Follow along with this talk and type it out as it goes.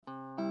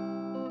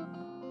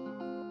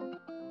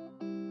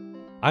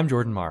I'm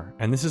Jordan Marr,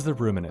 and this is The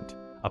Ruminant,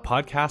 a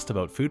podcast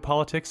about food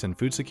politics and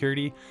food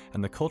security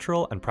and the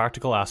cultural and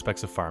practical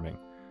aspects of farming.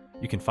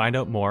 You can find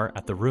out more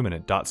at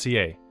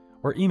theruminant.ca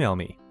or email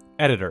me,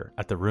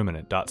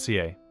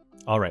 editor@theruminant.ca.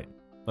 All right,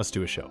 let's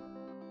do a show.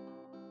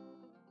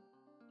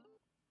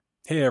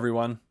 Hey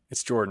everyone,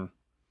 it's Jordan.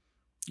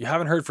 You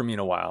haven't heard from me in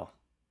a while,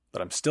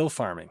 but I'm still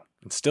farming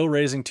and still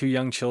raising 2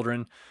 young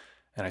children,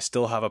 and I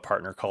still have a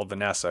partner called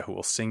Vanessa who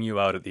will sing you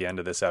out at the end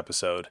of this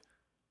episode.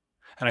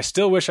 And I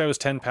still wish I was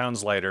 10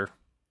 pounds lighter,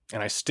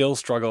 and I still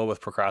struggle with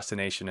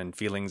procrastination and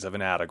feelings of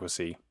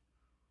inadequacy.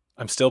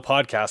 I'm still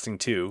podcasting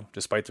too,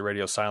 despite the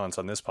radio silence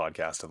on this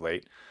podcast of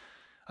late.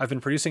 I've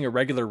been producing a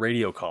regular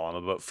radio column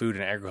about food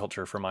and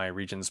agriculture for my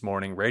region's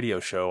morning radio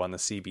show on the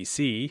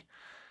CBC,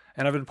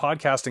 and I've been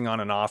podcasting on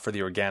and off for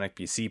the Organic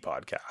BC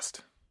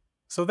podcast.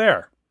 So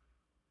there.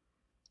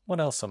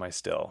 What else am I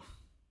still?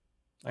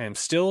 I am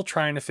still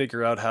trying to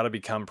figure out how to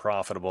become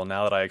profitable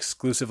now that I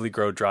exclusively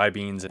grow dry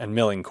beans and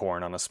milling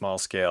corn on a small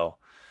scale.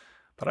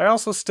 But I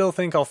also still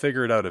think I'll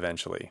figure it out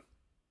eventually.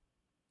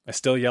 I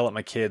still yell at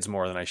my kids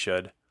more than I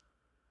should.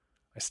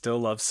 I still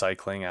love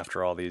cycling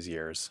after all these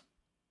years.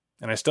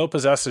 And I still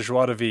possess a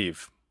joie de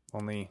vivre,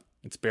 only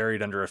it's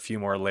buried under a few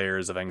more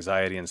layers of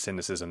anxiety and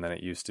cynicism than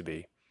it used to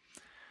be.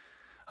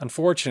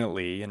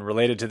 Unfortunately, and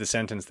related to the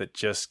sentence that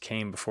just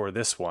came before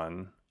this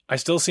one, I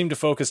still seem to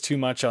focus too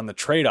much on the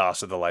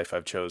trade-offs of the life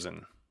I've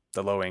chosen,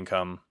 the low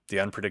income, the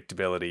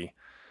unpredictability,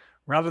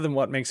 rather than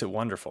what makes it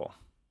wonderful.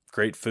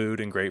 Great food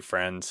and great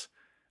friends,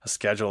 a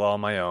schedule all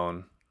my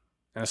own,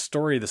 and a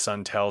story the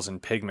sun tells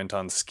in pigment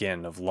on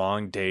skin of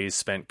long days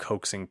spent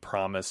coaxing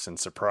promise and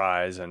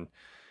surprise and,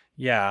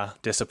 yeah,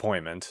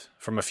 disappointment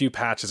from a few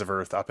patches of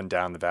earth up and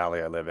down the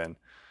valley I live in.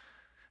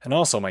 And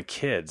also my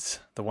kids,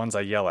 the ones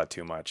I yell at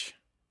too much.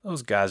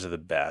 Those guys are the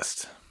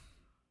best.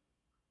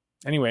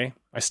 Anyway,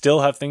 I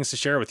still have things to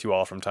share with you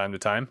all from time to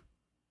time.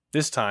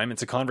 This time,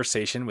 it's a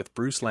conversation with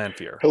Bruce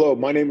Lanphier. Hello,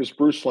 my name is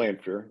Bruce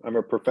Lanphier. I'm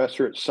a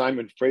professor at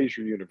Simon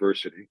Fraser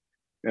University,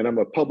 and I'm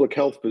a public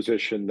health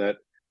physician that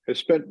has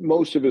spent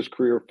most of his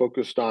career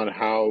focused on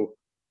how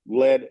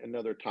lead and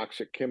other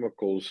toxic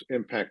chemicals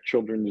impact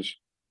children's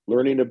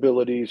learning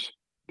abilities,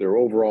 their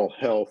overall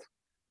health,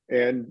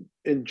 and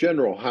in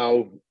general,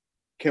 how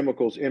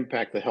chemicals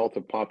impact the health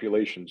of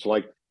populations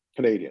like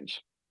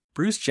Canadians.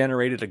 Bruce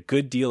generated a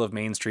good deal of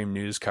mainstream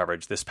news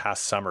coverage this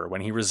past summer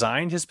when he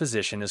resigned his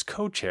position as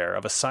co-chair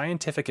of a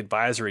scientific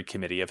advisory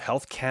committee of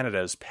Health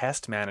Canada's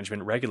Pest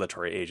Management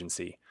Regulatory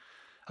Agency.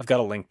 I've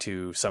got a link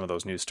to some of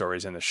those news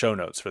stories in the show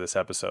notes for this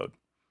episode.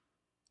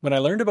 When I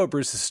learned about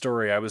Bruce's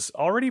story, I was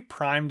already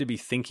primed to be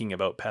thinking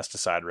about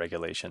pesticide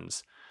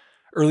regulations.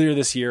 Earlier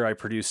this year, I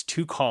produced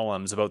 2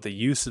 columns about the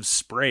use of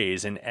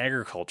sprays in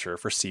agriculture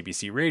for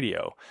CBC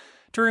Radio,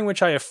 during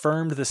which I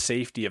affirmed the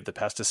safety of the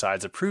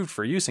pesticides approved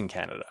for use in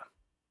Canada.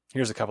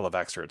 Here's a couple of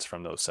excerpts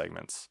from those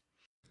segments.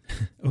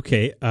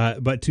 Okay,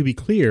 but to be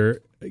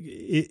clear,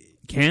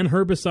 can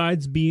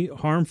herbicides be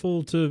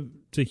harmful to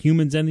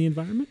humans and the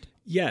environment?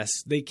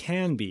 Yes, they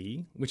can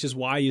be, which is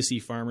why you see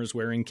farmers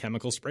wearing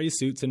chemical spray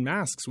suits and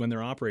masks when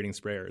they're operating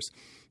sprayers.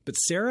 But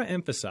Sarah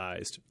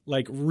emphasized,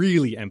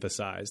 really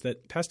emphasized,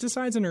 that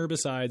pesticides and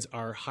herbicides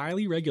are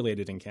highly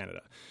regulated in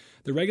Canada.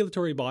 The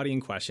regulatory body in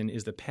question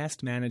is the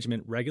Pest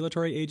Management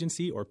Regulatory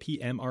Agency, or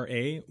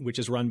PMRA, which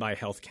is run by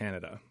Health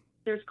Canada.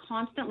 There's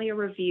constantly a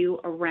review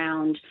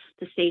around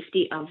the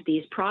safety of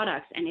these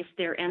products, and if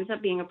there ends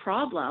up being a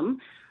problem,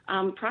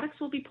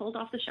 products will be pulled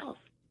off the shelf.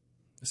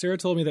 Sarah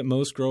told me that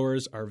most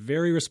growers are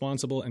very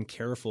responsible and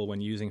careful when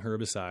using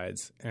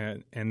herbicides,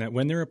 and that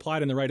when they're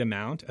applied in the right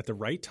amount, at the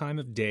right time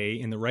of day,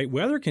 in the right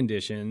weather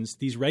conditions,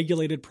 these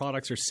regulated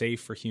products are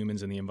safe for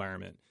humans and the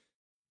environment.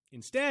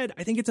 Instead,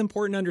 I think it's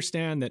important to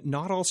understand that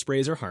not all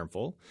sprays are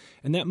harmful,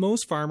 and that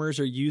most farmers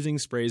are using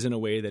sprays in a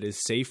way that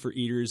is safe for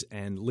eaters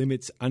and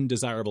limits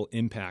undesirable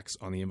impacts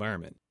on the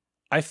environment.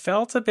 I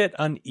felt a bit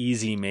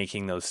uneasy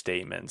making those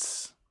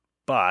statements,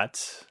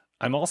 but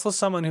I'm also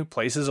someone who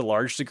places a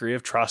large degree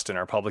of trust in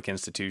our public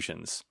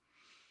institutions.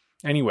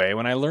 Anyway,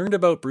 when I learned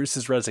about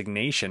Bruce's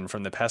resignation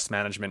from the Pest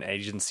Management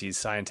Agency's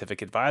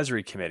Scientific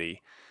Advisory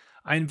Committee,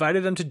 I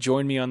invited him to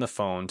join me on the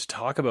phone to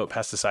talk about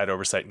pesticide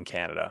oversight in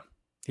Canada.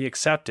 He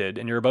accepted,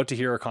 and you're about to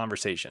hear our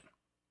conversation.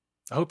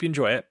 I hope you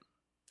enjoy it,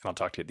 and I'll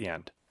talk to you at the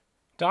end.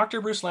 Dr.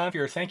 Bruce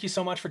Lanphier, thank you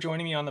so much for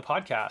joining me on the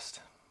podcast.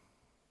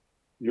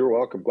 You're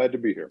welcome. Glad to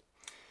be here.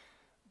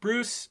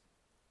 Bruce,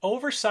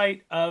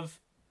 oversight of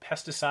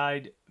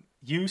pesticide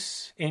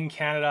use in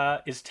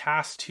Canada is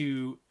tasked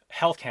to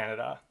Health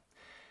Canada,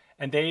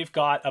 and they've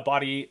got a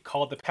body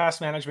called the Pest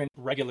Management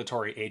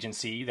Regulatory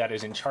Agency that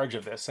is in charge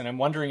of this. And I'm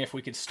wondering if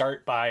we could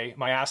start by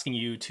asking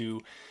you to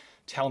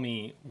tell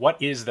me,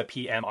 what is the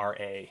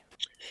PMRA?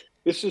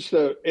 This is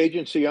the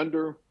agency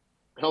under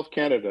Health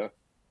Canada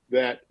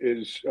that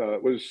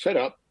was set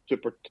up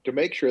to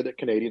make sure that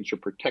Canadians are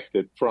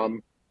protected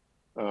from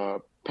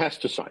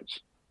pesticides.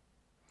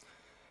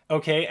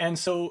 Okay, and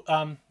so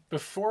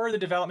Before the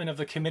development of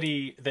the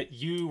committee that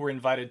you were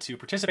invited to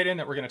participate in,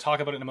 that we're going to talk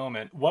about in a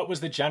moment, what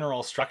was the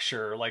general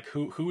structure? Like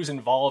who's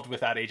involved with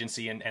that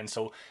agency? And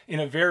so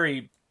in a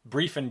very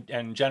brief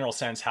and general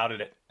sense, how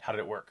did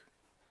it work?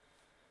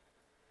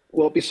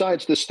 Well,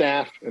 besides the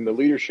staff and the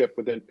leadership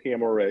within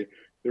PMRA,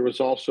 there was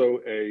also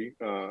a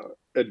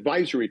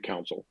advisory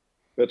council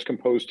that's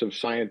composed of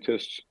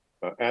scientists,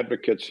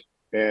 advocates,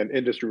 and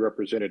industry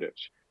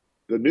representatives.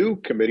 The new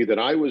committee that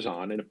I was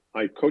on and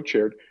I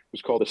co-chaired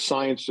was called the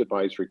Science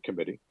Advisory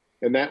Committee,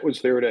 and that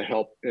was there to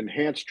help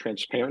enhance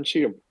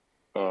transparency of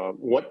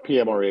what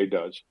PMRA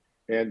does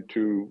and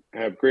to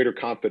have greater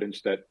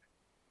confidence that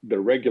the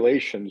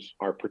regulations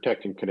are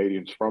protecting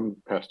Canadians from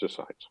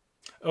pesticides.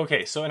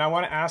 Okay, so and I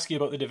want to ask you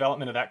about the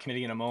development of that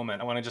committee in a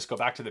moment. I want to just go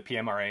back to the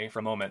PMRA for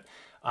a moment.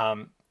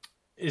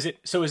 Is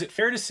it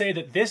fair to say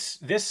that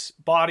this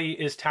body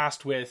is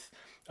tasked with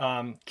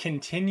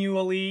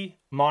continually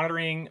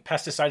monitoring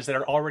pesticides that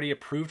are already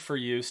approved for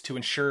use to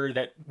ensure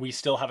that we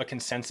still have a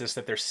consensus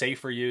that they're safe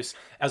for use,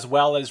 as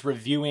well as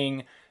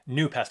reviewing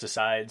new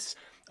pesticides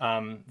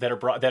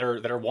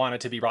that are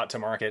wanted to be brought to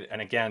market,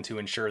 and again to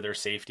ensure their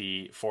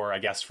safety for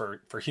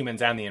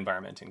humans and the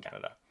environment in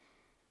Canada?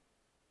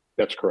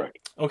 That's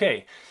correct.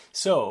 Okay,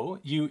 so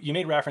you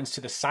made reference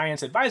to the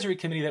Science Advisory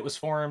Committee that was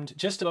formed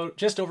just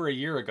over a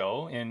year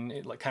ago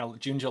in kind of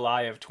June,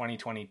 July of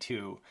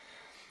 2022.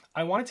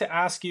 I wanted to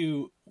ask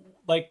you,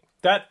 like,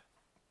 that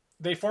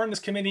they formed this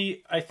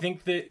committee. I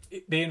think that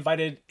they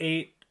invited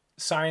 8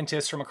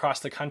 scientists from across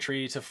the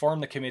country to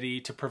form the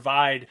committee to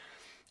provide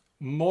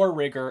more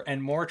rigor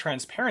and more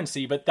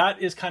transparency. But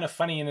that is kind of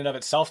funny in and of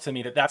itself to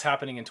me that that's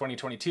happening in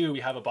 2022. We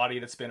have a body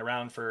that's been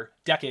around for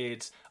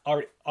decades,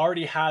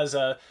 already has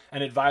an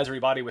advisory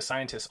body with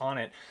scientists on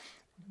it.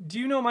 Do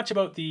you know much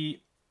about the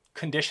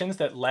conditions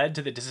that led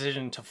to the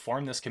decision to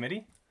form this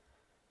committee?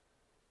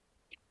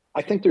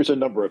 I think there's a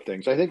number of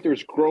things. I think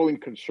there's growing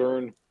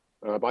concern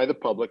by the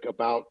public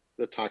about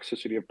the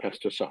toxicity of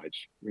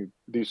pesticides. I mean,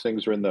 these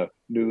things are in the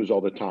news all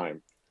the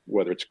time,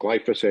 whether it's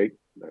glyphosate,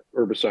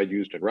 herbicide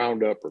used in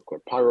Roundup, or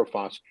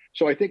chlorpyrifos.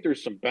 So I think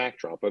there's some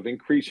backdrop of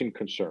increasing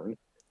concern.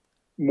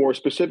 More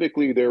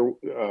specifically,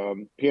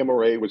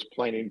 PMRA was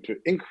planning to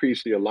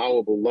increase the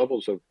allowable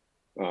levels of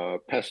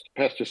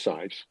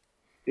pesticides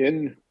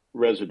in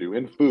residue,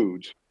 in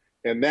foods,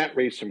 and that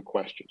raised some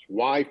questions.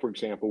 Why, for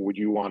example, would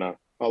you want to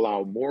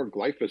allow more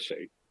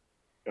glyphosate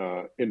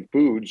in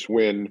foods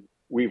when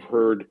we've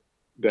heard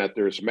that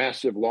there's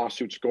massive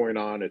lawsuits going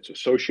on, it's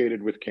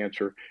associated with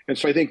cancer? And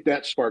so I think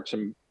that sparked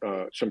some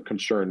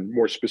concern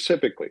more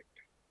specifically.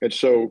 And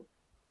so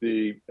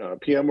the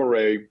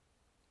PMRA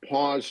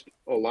paused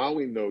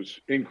allowing those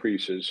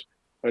increases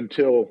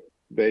until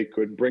they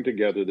could bring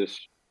together this,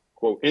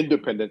 quote,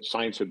 independent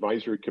science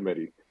advisory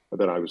committee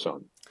that I was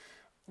on.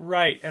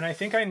 Right, and I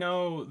think I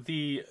know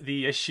the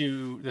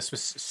issue,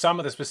 some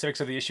of the specifics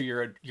of the issue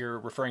you're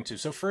referring to.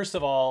 So first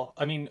of all,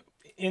 I mean,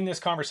 in this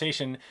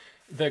conversation,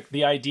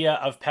 the idea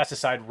of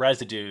pesticide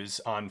residues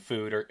on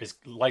food is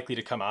likely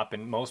to come up,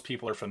 and most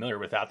people are familiar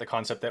with that. The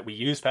concept that we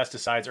use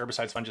pesticides,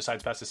 herbicides,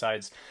 fungicides,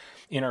 pesticides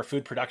in our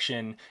food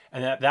production,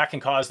 and that can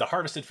cause the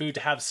harvested food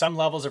to have some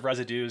levels of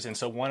residues. And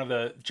so one of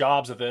the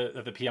jobs of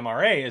the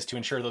PMRA is to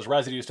ensure those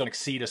residues don't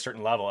exceed a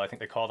certain level. I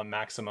think they call them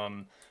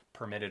maximum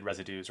permitted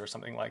residues or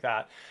something like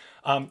that.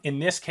 In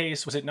this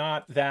case, was it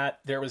not that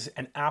there was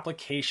an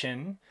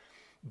application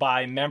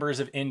by members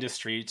of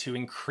industry to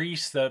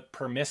increase the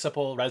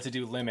permissible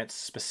residue limits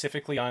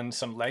specifically on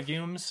some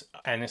legumes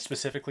and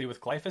specifically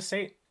with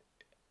glyphosate?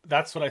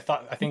 That's what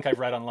I think I've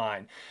read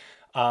online.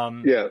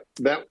 Yeah,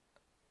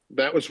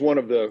 that was one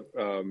of the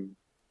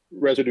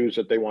residues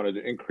that they wanted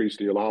to increase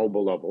the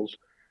allowable levels.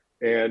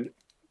 And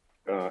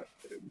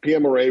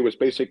PMRA was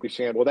basically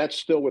saying, well, that's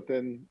still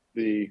within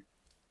the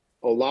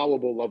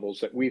allowable levels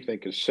that we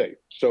think is safe.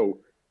 So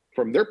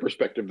from their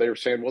perspective, they were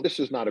saying, well, this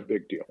is not a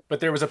big deal.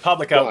 But there was a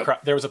public outcry.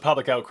 There was a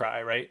public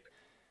outcry, right?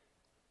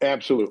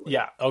 Absolutely.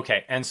 Yeah.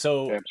 Okay. And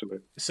so,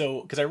 absolutely.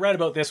 So, because I read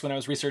about this when I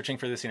was researching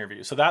for this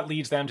interview, so that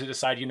leads them to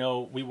decide,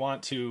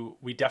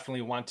 we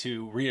definitely want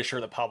to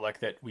reassure the public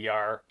that we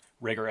are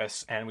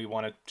rigorous and we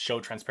want to show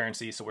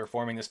transparency. So we're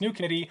forming this new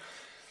committee,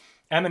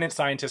 eminent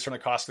scientists from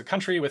across the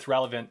country with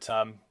relevant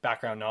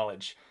background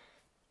knowledge.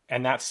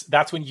 And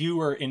that's when you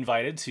were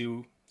invited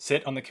to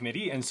sit on the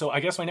committee. And so I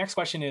guess my next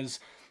question is,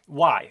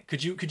 why?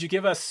 Could you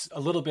give us a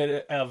little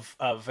bit of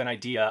an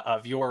idea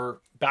of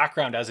your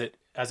background as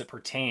it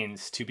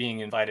pertains to being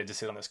invited to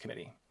sit on this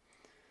committee?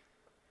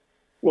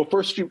 Well,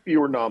 first you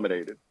were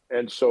nominated,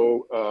 and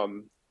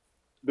so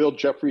Bill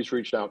Jeffries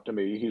reached out to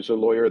me. He's a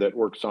lawyer that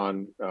works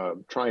on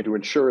trying to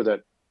ensure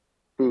that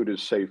food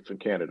is safe in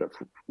Canada,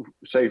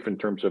 safe in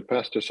terms of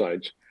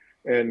pesticides,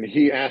 and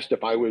he asked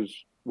if I was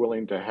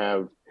willing to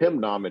have him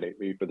nominate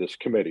me for this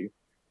committee,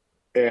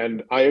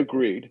 and I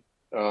agreed.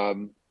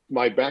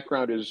 My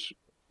background is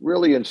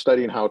really in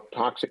studying how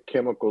toxic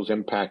chemicals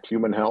impact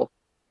human health.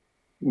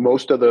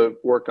 Most of the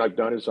work I've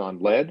done is on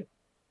lead,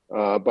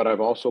 but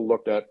I've also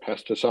looked at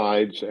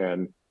pesticides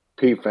and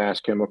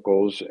PFAS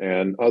chemicals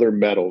and other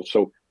metals.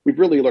 So we've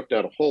really looked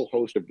at a whole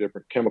host of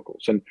different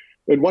chemicals. And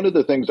one of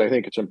the things I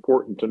think it's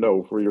important to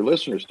know for your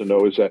listeners to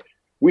know is that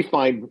we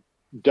find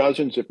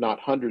dozens, if not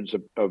hundreds,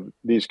 of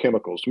these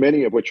chemicals,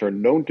 many of which are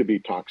known to be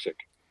toxic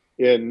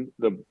in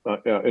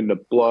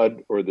the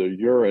blood or the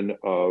urine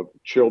of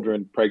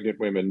children, pregnant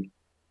women,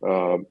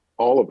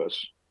 all of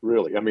us,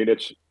 really. I mean,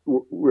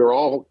 we're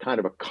all kind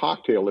of a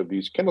cocktail of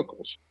these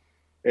chemicals.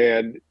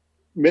 And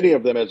many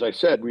of them, as I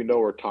said, we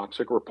know are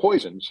toxic or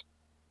poisons.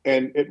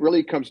 And it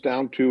really comes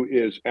down to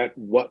is at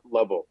what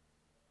level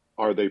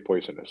are they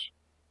poisonous?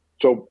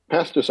 So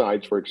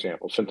pesticides, for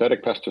example,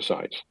 synthetic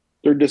pesticides,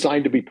 they're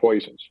designed to be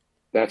poisons.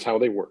 That's how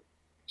they work.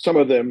 Some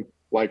of them,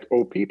 like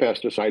OP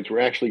pesticides, were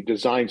actually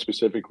designed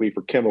specifically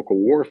for chemical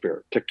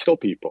warfare to kill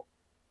people.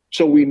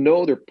 So we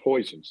know they're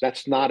poisons.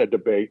 That's not a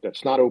debate.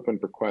 That's not open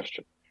for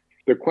question.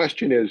 The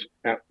question is,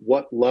 at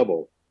what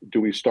level do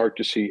we start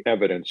to see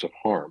evidence of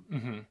harm?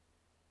 Mm-hmm.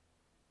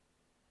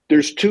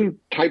 There's two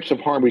types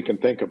of harm we can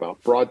think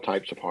about, broad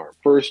types of harm.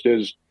 First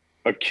is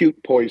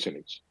acute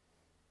poisonings.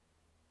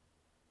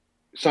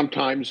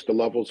 Sometimes the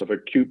levels of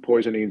acute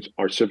poisonings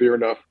are severe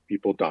enough,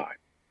 people die.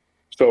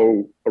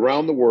 So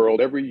around the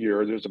world, every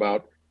year, there's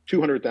about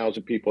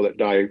 200,000 people that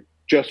die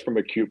just from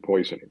acute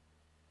poisoning.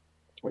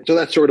 So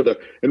that's sort of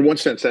in one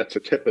sense, that's the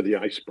tip of the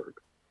iceberg.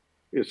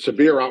 It's a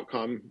severe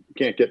outcome,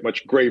 can't get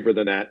much graver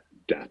than that,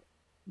 death.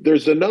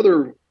 There's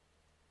another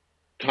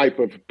type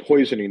of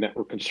poisoning that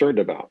we're concerned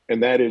about,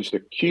 and that is the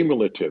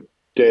cumulative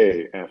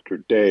day after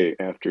day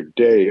after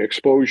day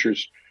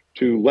exposures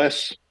to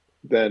less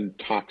than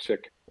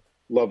toxic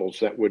levels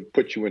that would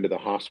put you into the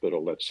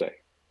hospital, let's say.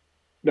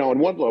 Now, on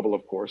one level,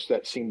 of course,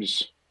 that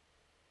seems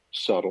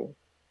subtle,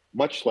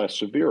 much less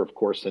severe, of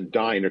course, than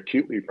dying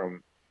acutely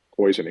from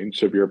poisoning,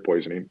 severe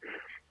poisoning.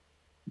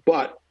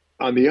 But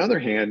on the other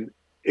hand,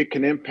 it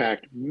can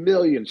impact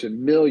millions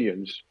and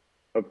millions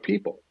of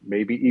people,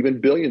 maybe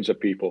even billions of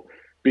people,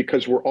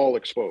 because we're all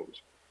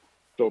exposed.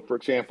 So, for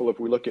example, if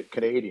we look at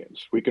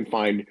Canadians, we can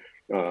find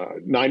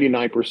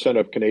 99%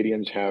 of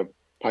Canadians have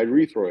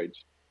pyrethroids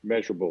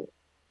measurable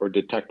or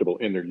detectable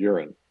in their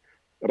urine.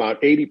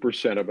 About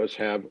 80% of us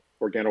have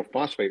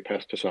organophosphate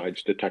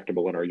pesticides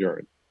detectable in our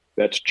urine.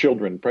 That's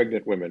children,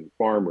 pregnant women,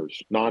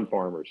 farmers,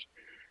 non-farmers.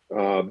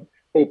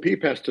 OP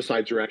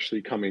pesticides are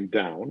actually coming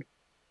down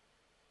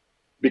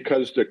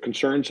because the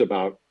concerns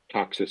about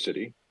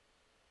toxicity.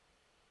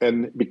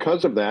 And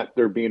because of that,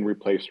 they're being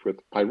replaced with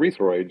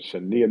pyrethroids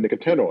and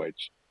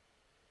neonicotinoids.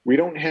 We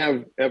don't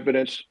have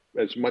evidence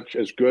as much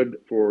as good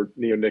for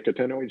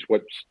neonicotinoids,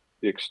 what's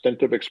the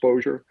extent of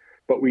exposure,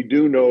 but we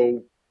do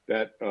know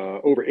that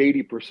over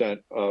 80%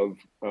 of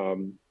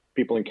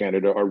people in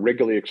Canada are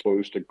regularly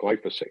exposed to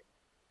glyphosate.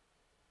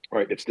 All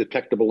right, it's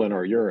detectable in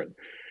our urine.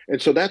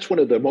 And so that's one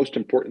of the most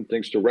important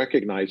things to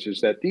recognize is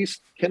that these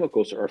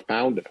chemicals are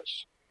found in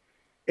us.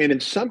 And in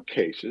some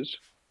cases,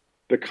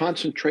 the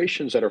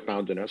concentrations that are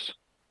found in us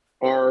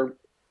are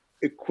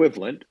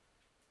equivalent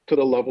to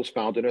the levels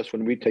found in us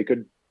when we take a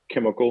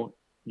chemical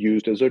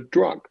used as a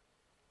drug.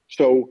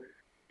 So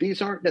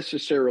these aren't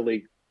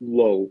necessarily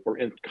low or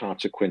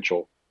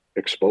inconsequential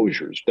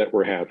exposures that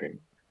we're having.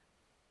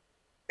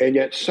 And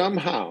yet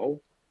somehow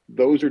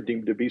those are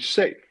deemed to be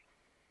safe.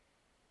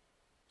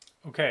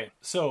 Okay,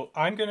 so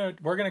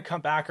we're gonna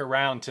come back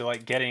around to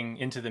like getting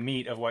into the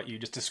meat of what you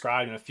just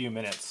described in a few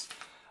minutes.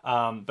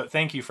 But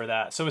thank you for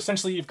that. So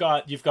essentially, you've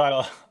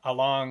got a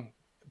long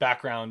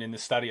background in the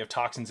study of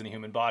toxins in the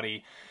human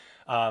body,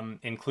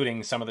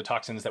 including some of the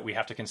toxins that we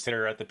have to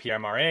consider at the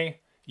PMRA.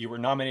 You were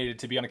nominated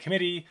to be on a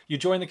committee. You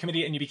joined the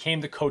committee and you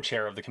became the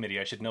co-chair of the committee.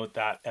 I should note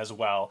that as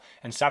well.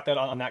 And sat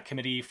on that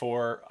committee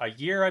for a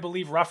year, I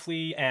believe,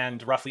 roughly,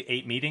 and roughly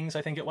 8 meetings,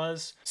 I think it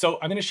was. So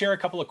I'm going to share a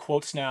couple of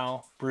quotes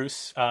now,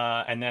 Bruce,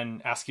 and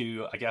then ask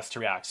you, I guess, to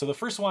react. So the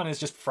first one is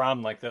just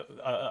from like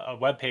a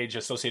webpage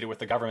associated with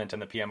the government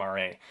and the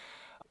PMRA.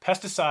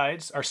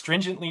 Pesticides are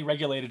stringently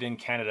regulated in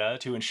Canada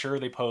to ensure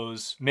they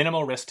pose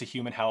minimal risk to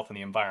human health and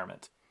the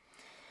environment.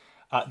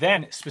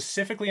 Then,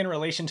 specifically in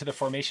relation to the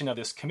formation of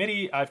this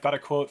committee, I've got a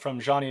quote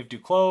from Jean-Yves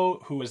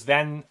Duclos, who was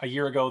then, a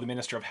year ago, the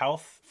Minister of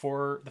Health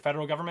for the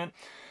federal government.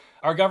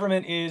 Our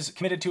government is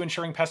committed to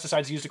ensuring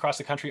pesticides used across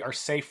the country are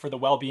safe for the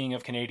well-being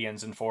of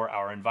Canadians and for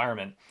our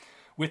environment.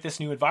 With this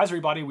new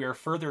advisory body, we are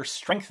further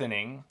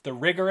strengthening the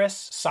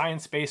rigorous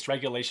science-based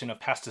regulation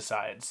of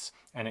pesticides.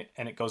 And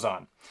it goes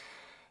on.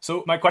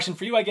 So my question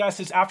for you, I guess,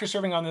 is after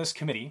serving on this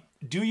committee,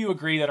 do you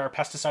agree that our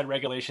pesticide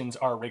regulations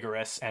are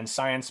rigorous and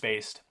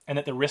science-based and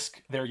that the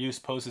risk their use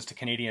poses to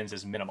Canadians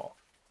is minimal?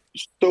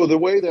 So the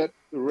way that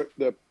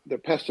the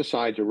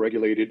pesticides are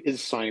regulated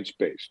is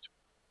science-based.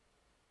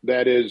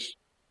 That is,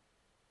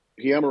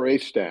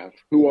 PMRA staff,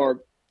 who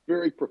are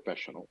very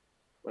professional,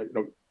 right?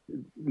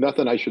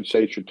 Nothing I should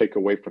say should take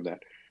away from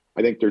that.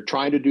 I think they're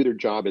trying to do their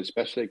job as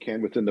best they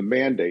can within the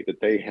mandate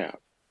that they have.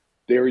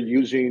 They're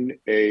using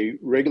a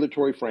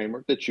regulatory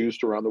framework that's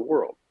used around the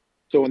world.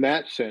 So in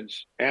that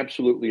sense,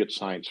 absolutely it's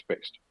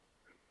science-based.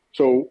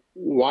 So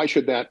why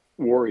should that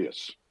worry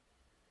us?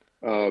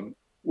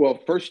 Well,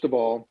 first of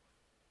all,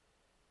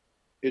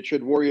 it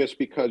should worry us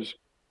because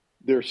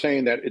they're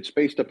saying that it's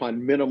based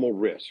upon minimal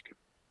risk.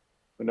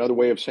 Another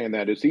way of saying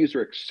that is these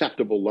are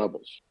acceptable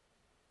levels.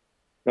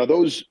 Now,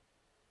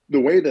 the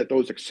way that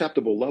those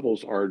acceptable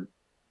levels are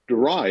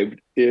derived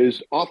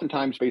is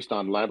oftentimes based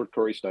on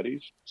laboratory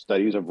studies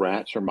of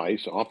rats or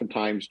mice,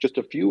 oftentimes just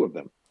a few of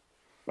them.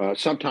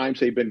 Sometimes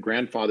they've been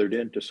grandfathered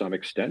in to some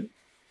extent.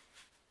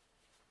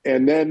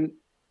 And then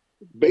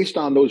based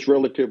on those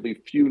relatively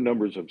few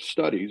numbers of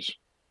studies,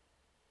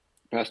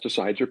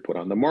 pesticides are put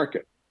on the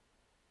market.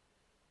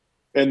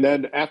 And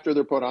then after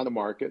they're put on the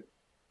market,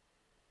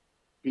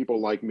 people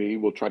like me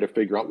will try to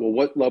figure out, well,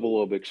 what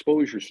level of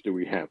exposures do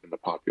we have in the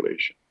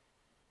population?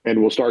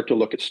 And we'll start to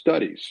look at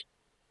studies.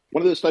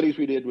 One of the studies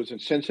we did was in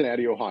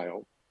Cincinnati,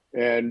 Ohio,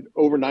 and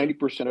over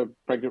 90% of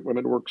pregnant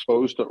women were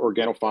exposed to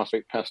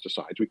organophosphate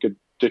pesticides. We could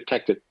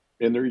detect it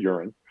in their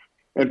urine.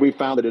 And we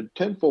found that a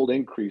tenfold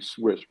increase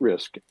with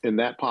risk in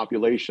that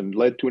population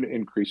led to an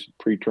increase in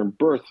preterm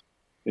birth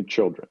in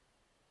children.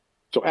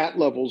 So at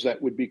levels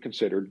that would be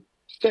considered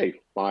safe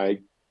by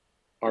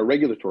our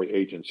regulatory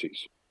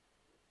agencies.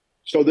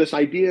 So this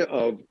idea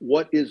of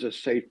what is a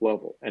safe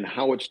level and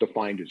how it's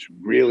defined is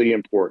really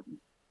important.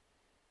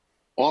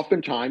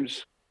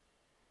 Oftentimes,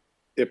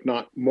 if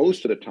not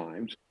most of the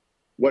times,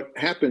 what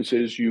happens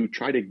is you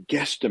try to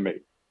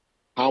guesstimate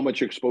how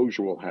much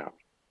exposure we'll have.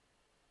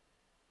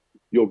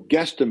 You'll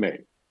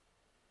guesstimate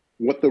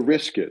what the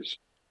risk is.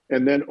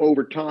 And then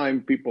over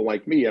time, people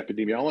like me,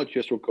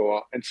 epidemiologists, will go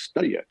out and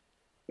study it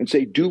and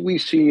say, do we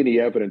see any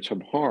evidence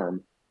of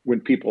harm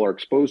when people are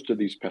exposed to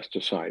these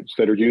pesticides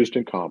that are used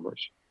in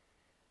commerce?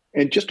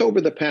 And just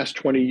over the past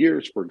 20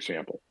 years, for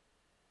example,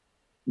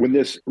 when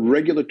this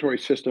regulatory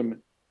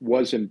system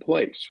was in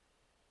place,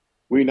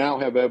 we now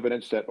have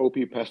evidence that OP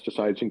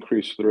pesticides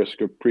increase the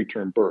risk of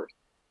preterm birth,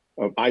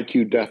 of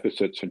IQ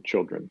deficits in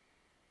children,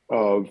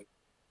 of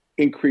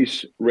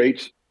increased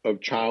rates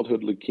of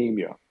childhood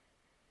leukemia.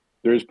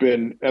 There's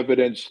been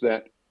evidence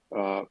that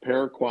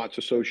paraquats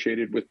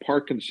associated with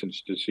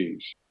Parkinson's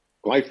disease,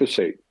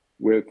 glyphosate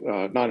with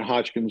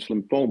non-Hodgkin's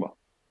lymphoma.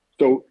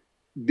 So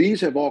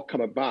these have all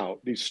come about.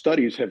 These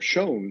studies have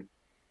shown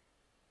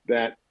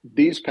that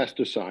these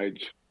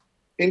pesticides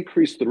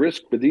increase the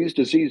risk for these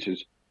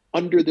diseases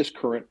under this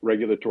current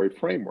regulatory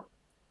framework.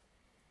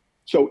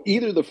 So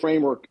either the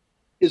framework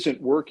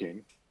isn't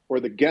working, or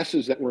the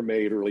guesses that were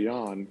made early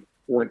on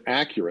weren't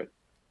accurate,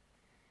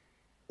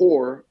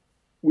 or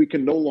we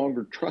can no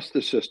longer trust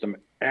the system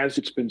as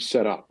it's been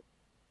set up.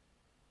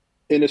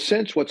 In a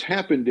sense, what's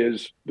happened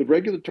is the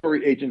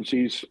regulatory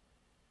agencies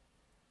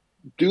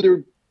do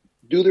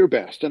their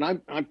best, and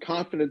I'm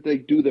confident they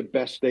do the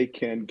best they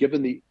can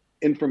given the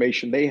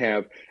information they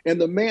have and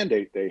the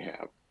mandate they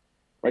have.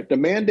 Right? The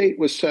mandate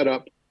was set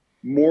up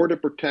more to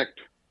protect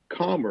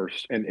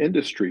commerce and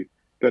industry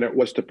than it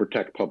was to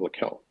protect public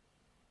health.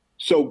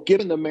 So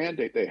given the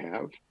mandate they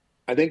have,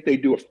 I think they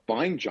do a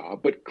fine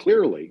job, but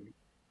clearly,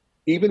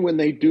 even when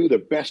they do the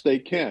best they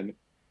can,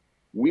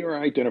 we are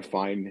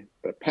identifying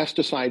that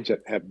pesticides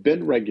that have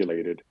been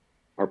regulated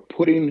are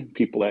putting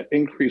people at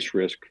increased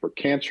risk for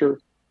cancer,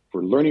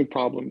 for learning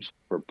problems,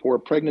 for poor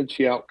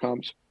pregnancy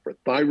outcomes, for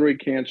thyroid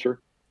cancer,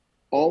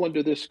 all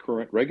under this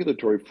current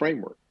regulatory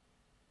framework.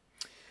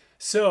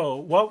 So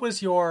what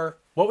was your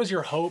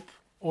hope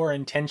or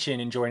intention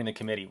in joining the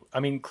committee? I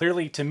mean,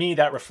 clearly to me,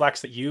 that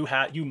reflects that you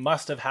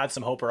must have had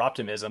some hope or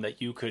optimism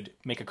that you could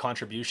make a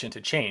contribution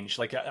to change.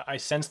 Like I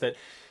sense that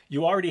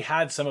you already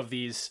had some of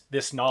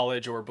this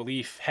knowledge or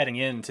belief heading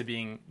into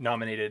being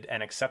nominated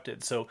and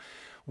accepted. So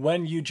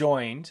when you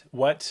joined,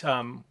 what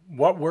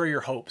were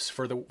your hopes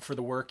for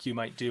the work you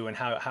might do and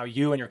how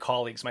you and your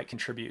colleagues might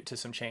contribute to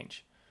some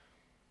change?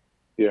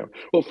 Yeah.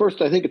 Well,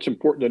 first, I think it's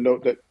important to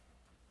note that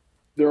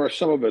there are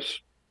some of us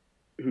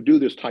who do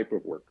this type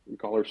of work. We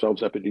call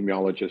ourselves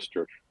epidemiologists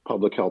or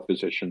public health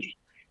physicians.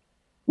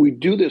 We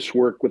do this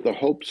work with the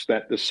hopes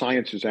that the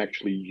science is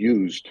actually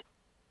used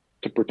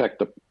to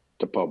protect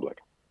the public.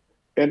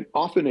 And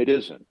often it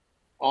isn't.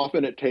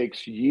 Often it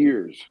takes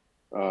years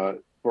for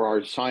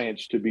our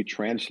science to be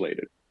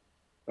translated.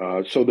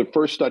 So the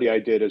first study I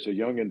did as a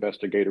young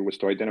investigator was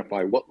to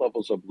identify what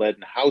levels of lead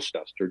in house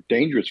dust are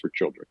dangerous for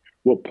children,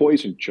 will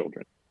poison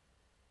children.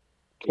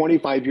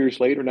 25 years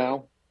later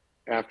now,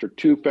 after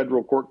 2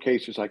 federal court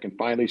cases, I can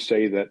finally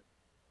say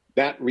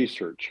that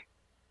research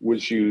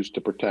was used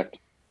to protect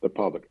the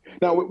public.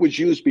 Now, it was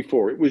used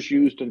before. It was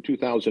used in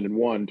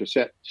 2001 to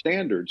set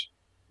standards,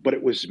 but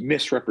it was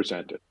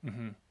misrepresented.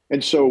 Mm-hmm.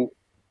 And so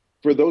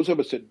for those of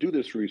us that do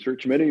this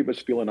research, many of us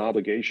feel an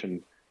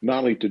obligation not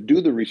only to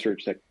do the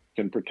research that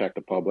can protect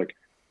the public,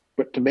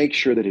 but to make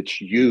sure that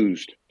it's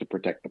used to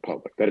protect the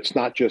public, that it's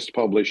not just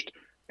published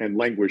and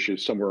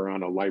languishes somewhere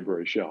on a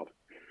library shelf.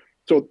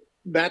 So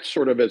that's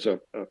sort of as a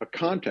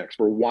context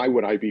for why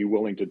would I be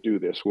willing to do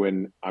this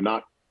when I'm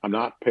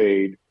not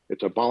paid.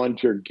 It's a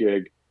volunteer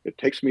gig. It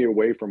takes me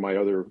away from my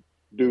other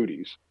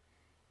duties.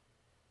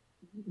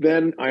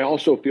 Then I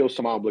also feel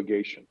some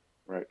obligation,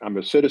 right? I'm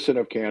a citizen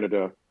of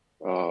Canada.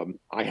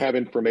 I have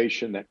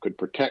information that could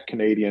protect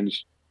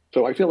Canadians.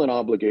 So I feel an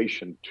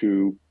obligation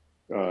to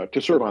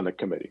serve on the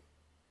committee.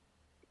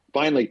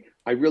 Finally,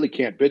 I really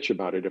can't bitch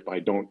about it if I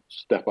don't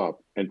step up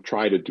and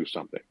try to do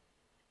something,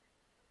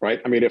 right?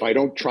 I mean, if I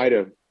don't try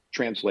to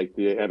translate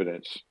the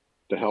evidence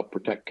to help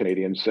protect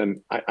Canadians,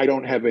 then I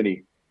don't have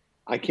any,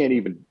 I can't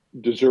even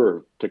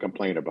deserve to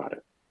complain about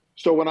it.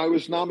 So when I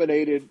was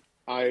nominated,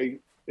 I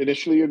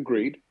initially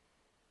agreed,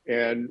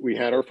 and we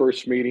had our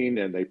first meeting,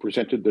 and they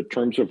presented the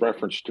terms of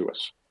reference to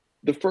us.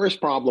 The first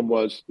problem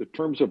was the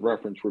terms of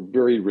reference were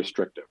very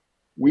restrictive.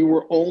 We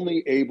were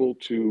only able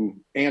to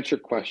answer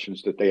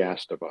questions that they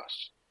asked of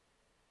us.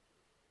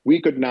 We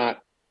could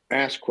not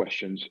ask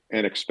questions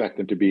and expect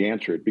them to be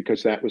answered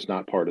because that was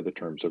not part of the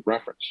terms of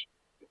reference.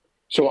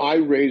 So I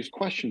raised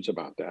questions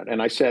about that. And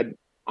I said,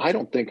 I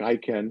don't think I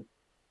can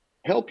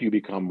help you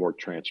become more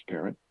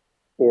transparent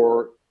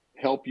or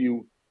help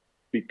you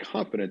be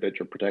confident that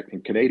you're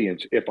protecting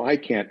Canadians if I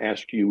can't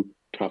ask you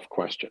tough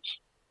questions.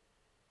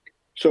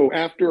 So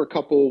after a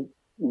couple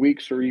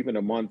weeks or even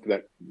a month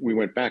that we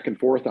went back and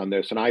forth on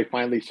this, and I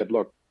finally said,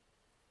 look,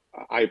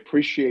 I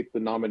appreciate the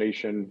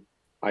nomination.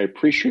 I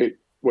appreciate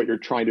what you're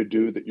trying to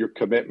do, that your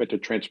commitment to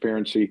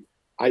transparency.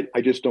 I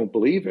just don't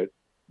believe it,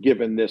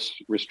 given this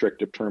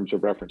restrictive terms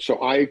of reference.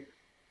 So I,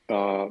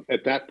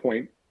 at that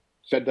point,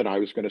 said that I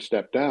was going to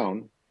step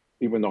down,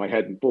 even though I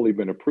hadn't fully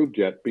been approved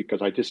yet,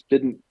 because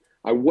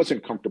I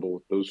wasn't comfortable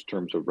with those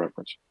terms of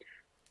reference.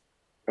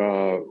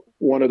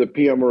 One of the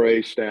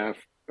PMRA staff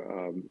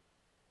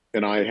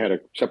and I had a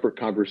separate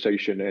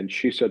conversation, and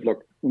she said,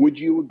 look, would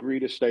you agree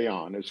to stay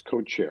on as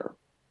co-chair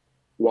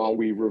while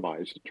we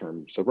revise the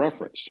terms of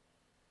reference?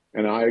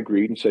 And I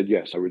agreed and said,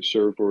 yes, I would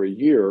serve for a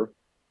year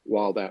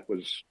while that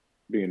was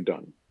being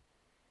done.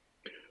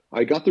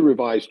 I got the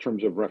revised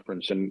terms of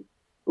reference in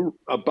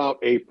about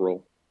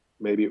April,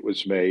 maybe it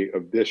was May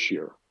of this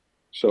year.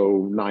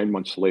 So 9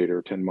 months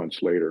later, 10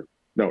 months later,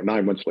 no,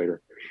 9 months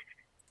later.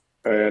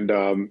 And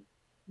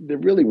there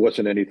really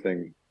wasn't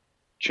anything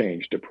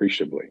changed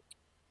appreciably.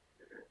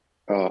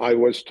 I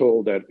was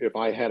told that if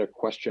I had a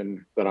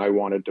question that I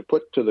wanted to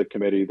put to the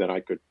committee, that I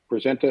could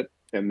present it.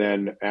 And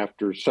then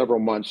after several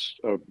months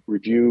of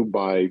review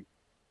by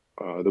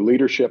the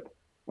leadership,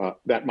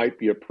 that might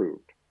be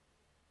approved.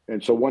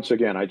 And so once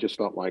again, I just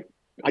felt like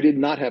I did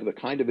not have the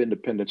kind of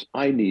independence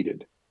I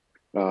needed,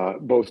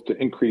 both to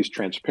increase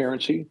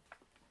transparency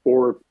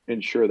or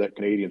ensure that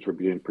Canadians were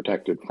being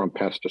protected from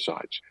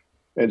pesticides.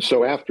 And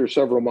so after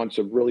several months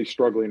of really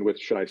struggling with,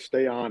 should I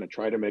stay on and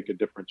try to make a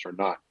difference or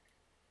not?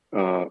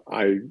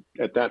 I,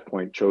 at that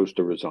point, chose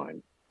to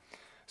resign.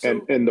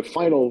 So, and the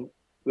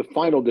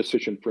final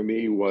decision for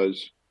me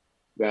was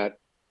that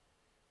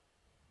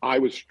I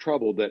was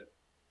troubled that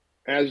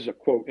as a,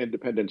 quote,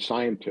 independent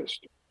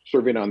scientist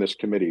serving on this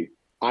committee,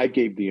 I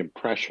gave the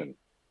impression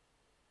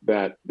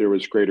that there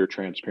was greater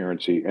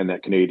transparency and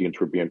that Canadians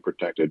were being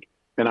protected.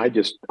 And I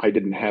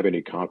didn't have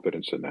any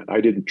confidence in that.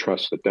 I didn't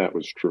trust that that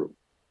was true.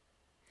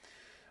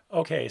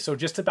 Okay, so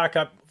just to back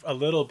up a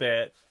little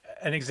bit,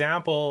 an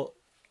example,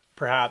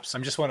 perhaps, I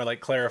just want to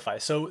clarify.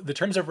 So the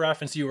terms of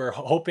reference you were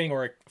hoping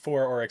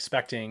or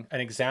expecting,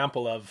 an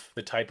example of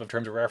the type of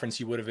terms of reference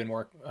you would have been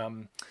more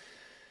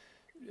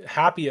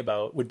happy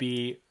about would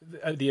be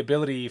the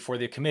ability for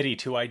the committee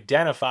to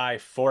identify,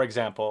 for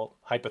example,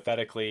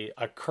 hypothetically,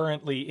 a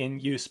currently in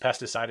use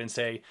pesticide and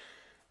say,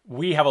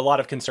 we have a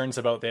lot of concerns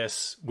about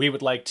this. We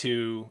would like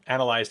to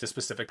analyze the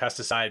specific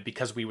pesticide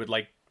because we'd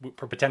like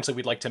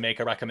to make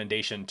a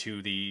recommendation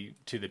to the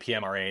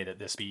PMRA that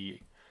this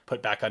be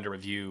put back under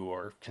review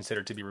or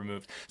considered to be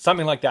removed.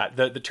 Something like that.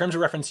 The terms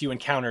of reference you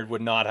encountered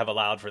would not have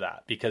allowed for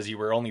that because you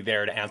were only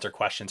there to answer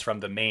questions from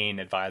the main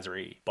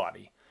advisory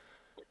body.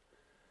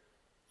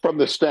 From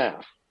the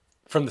staff.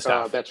 From the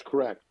staff. That's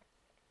correct.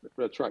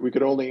 That's right. We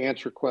could only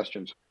answer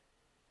questions.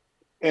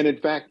 And in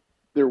fact,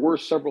 there were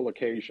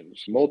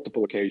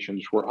multiple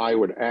occasions where I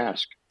would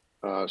ask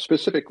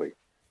specifically,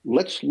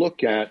 let's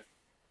look at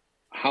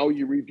how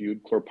you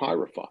reviewed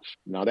chlorpyrifos.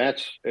 Now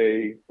that's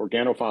a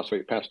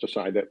organophosphate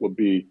pesticide that will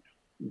be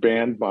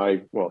banned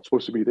by, well, it's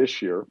supposed to be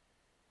this year,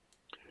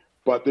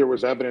 but there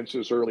was evidence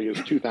as early as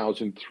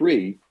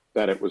 2003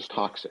 that it was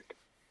toxic.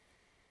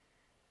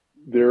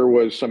 There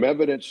was some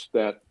evidence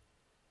that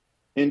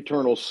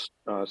internal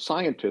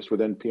scientists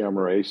within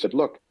PMRA said,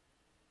 look,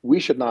 we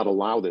should not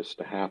allow this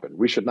to happen.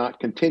 We should not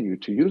continue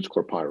to use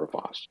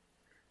chlorpyrifos.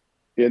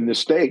 In the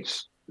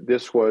States,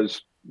 this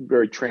was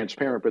very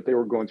transparent, but they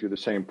were going through the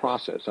same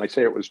process. I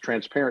say it was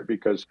transparent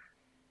because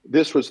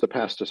this was the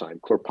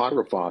pesticide,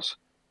 chlorpyrifos,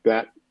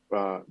 that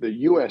the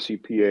US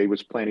EPA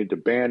was planning to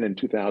ban in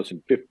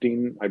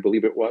 2015, I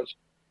believe it was.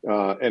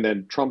 And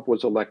then Trump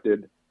was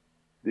elected.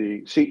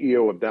 The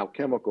CEO of Dow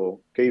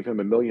Chemical gave him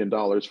 $1 million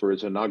for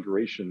his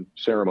inauguration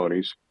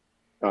ceremonies.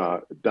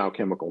 Dow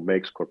Chemical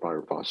makes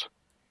chlorpyrifos.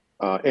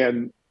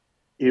 And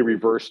he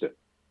reversed it.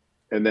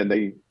 And then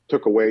they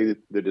took away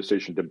the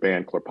decision to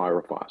ban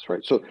chlorpyrifos,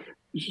 right? So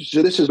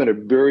this has been a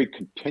very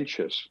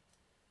contentious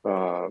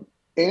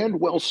and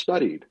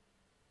well-studied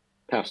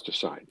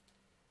pesticide.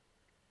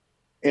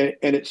 And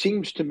it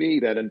seems to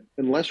me that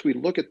unless we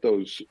look at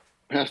those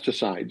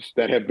pesticides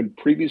that have been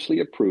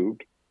previously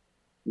approved,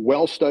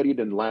 well-studied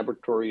in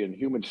laboratory and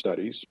human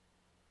studies,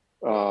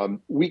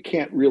 we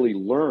can't really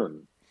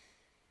learn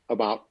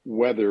about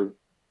whether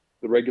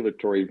the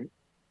regulatory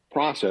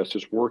process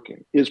is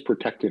working, is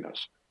protecting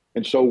us.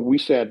 And so we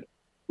said,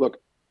 look,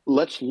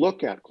 let's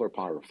look at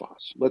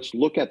chlorpyrifos. Let's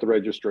look at the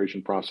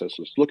registration process.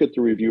 Let's look at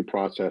the review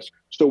process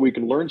so we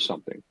can learn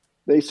something.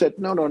 They said,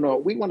 no,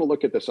 we want to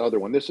look at this other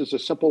one. This is a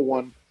simple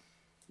one,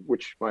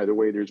 which, by the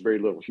way, there's very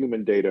little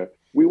human data.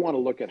 We want to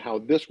look at how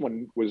this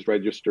one was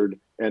registered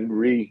and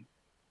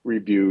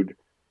reviewed.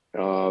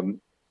 And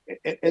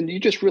you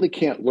just really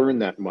can't learn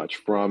that much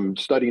from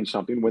studying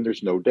something when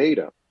there's no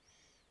data.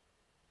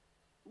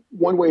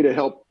 One way to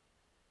help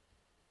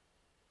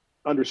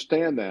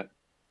understand that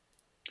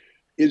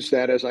is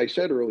that, as I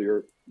said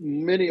earlier,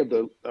 many of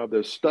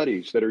the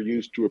studies that are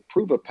used to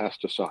approve a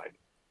pesticide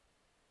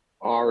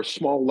are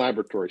small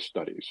laboratory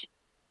studies.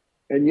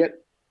 And yet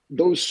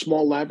those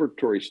small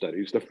laboratory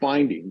studies, the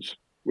findings,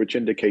 which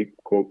indicate,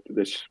 quote,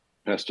 this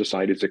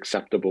pesticide is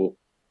acceptable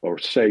or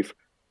safe,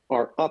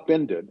 are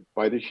upended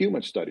by the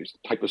human studies,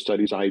 the type of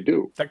studies I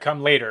do. That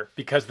come later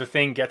because the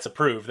thing gets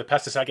approved, the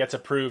pesticide gets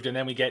approved, and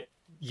then we get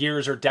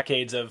years or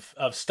decades of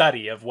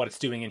study of what it's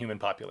doing in human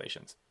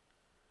populations.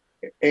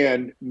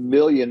 And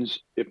millions,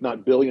 if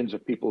not billions,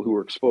 of people who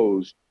are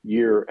exposed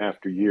year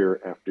after year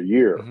after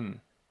year. Mm-hmm.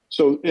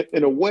 So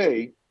in a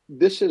way,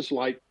 this is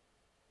like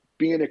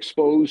being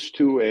exposed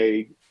to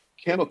a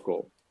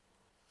chemical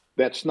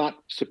that's not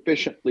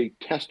sufficiently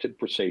tested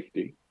for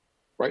safety,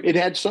 right? It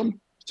had some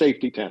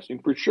safety testing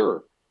for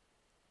sure.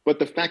 But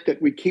the fact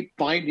that we keep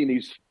finding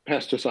these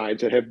pesticides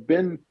that have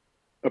been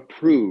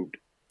approved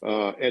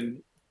and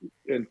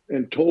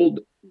told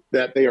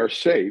that they are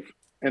safe,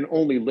 and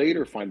only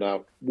later find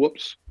out,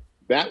 whoops,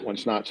 that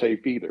one's not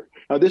safe either.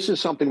 Now, this is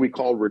something we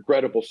call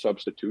regrettable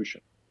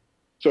substitution.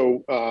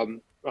 So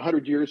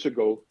 100 years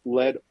ago,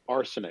 lead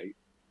arsenate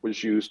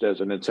was used as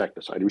an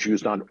insecticide. It was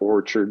used on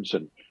orchards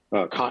and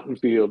cotton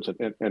fields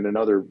and in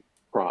other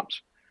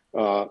crops.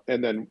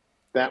 And then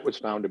that was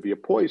found to be a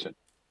poison.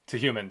 To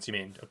humans, you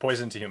mean? A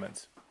poison to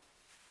humans?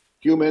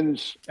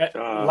 Humans,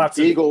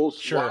 eagles,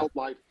 sure.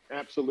 Wildlife,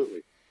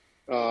 absolutely.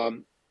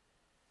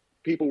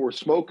 People were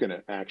smoking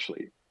it,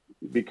 actually,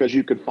 because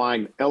you could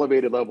find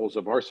elevated levels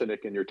of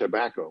arsenic in your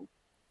tobacco.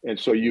 And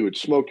so you would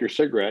smoke your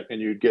cigarette and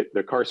you'd get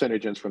the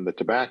carcinogens from the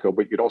tobacco,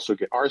 but you'd also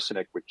get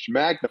arsenic, which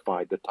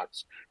magnified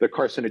the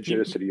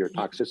carcinogenicity or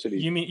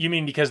toxicity. You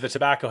mean because the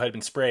tobacco had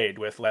been sprayed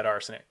with lead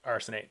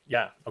arsenate?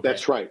 Yeah. Okay.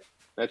 That's right.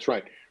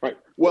 Right.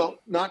 Well,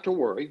 not to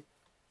worry.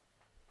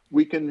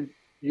 We can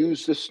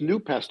use this new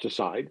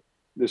pesticide,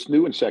 this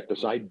new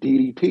insecticide,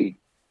 DDT.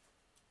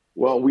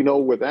 Well, we know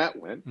where that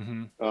went.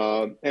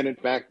 Mm-hmm. And in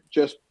fact,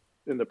 just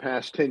in the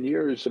past 10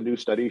 years, a new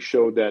study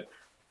showed that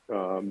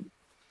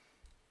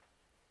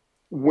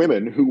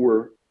women who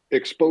were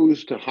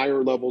exposed to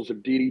higher levels of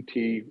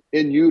DDT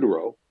in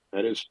utero,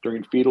 that is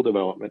during fetal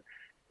development,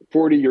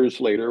 40 years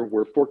later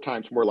were 4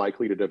 times more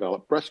likely to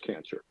develop breast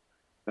cancer.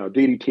 Now,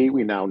 DDT,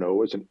 we now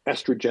know, is an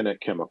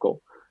estrogenic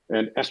chemical,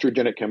 and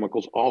estrogenic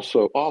chemicals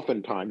also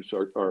oftentimes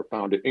are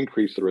found to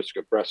increase the risk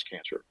of breast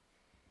cancer.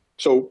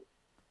 So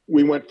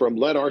we went from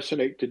lead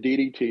arsenate to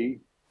DDT.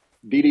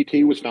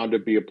 DDT was found to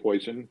be a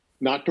poison.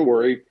 Not to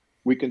worry,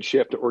 we can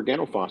shift to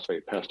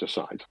organophosphate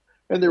pesticides.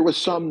 And there was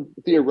some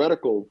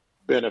theoretical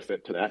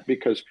benefit to that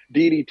because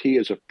DDT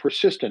is a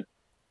persistent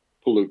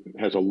pollutant,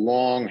 has a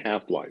long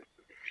half-life.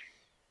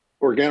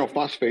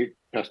 Organophosphate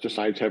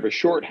pesticides have a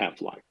short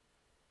half-life.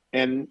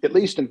 And at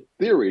least in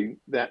theory,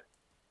 that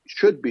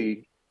should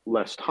be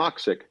less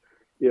toxic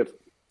if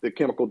the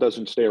chemical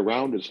doesn't stay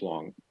around as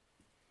long.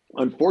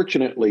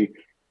 Unfortunately,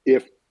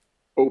 if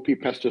OP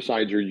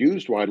pesticides are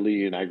used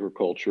widely in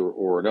agriculture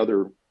or in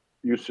other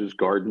uses,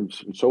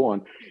 gardens, and so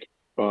on,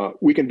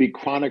 we can be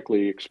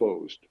chronically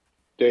exposed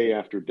day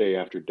after day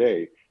after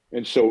day.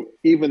 And so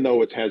even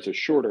though it has a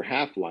shorter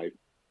half-life,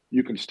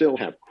 you can still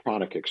have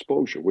chronic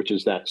exposure, which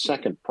is that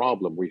second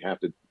problem we have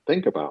to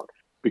think about,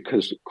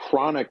 because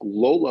chronic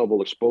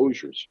low-level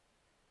exposures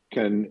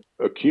can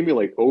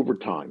accumulate over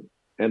time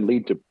and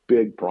lead to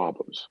big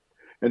problems.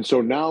 And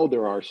so now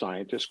there are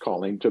scientists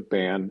calling to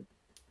ban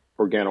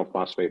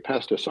organophosphate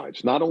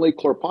pesticides, not only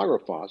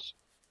chlorpyrifos,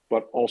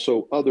 but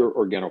also other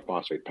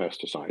organophosphate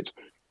pesticides.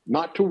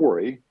 Not to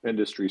worry,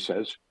 industry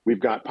says, we've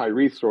got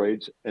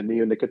pyrethroids and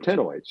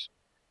neonicotinoids,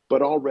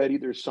 but already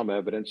there's some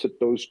evidence that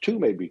those too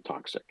may be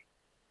toxic.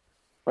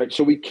 Right?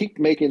 So we keep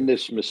making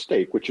this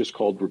mistake, which is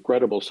called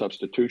regrettable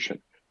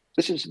substitution.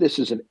 This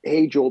is an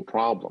age-old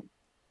problem,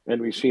 and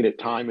we've seen it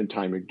time and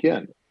time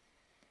again.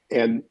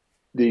 And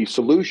the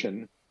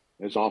solution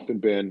has often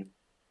been,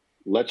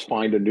 let's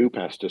find a new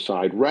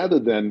pesticide, rather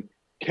than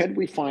can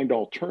we find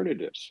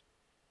alternatives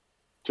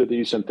to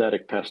these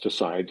synthetic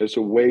pesticides as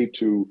a way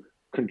to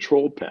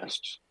control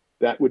pests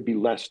that would be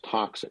less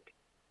toxic.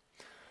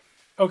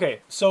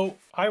 Okay, so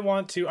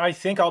I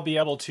think I'll be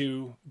able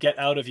to get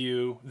out of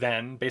you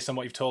then, based on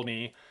what you've told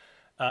me,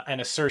 an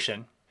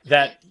assertion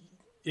that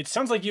it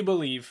sounds like you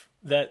believe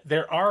that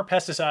there are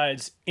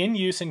pesticides in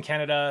use in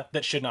Canada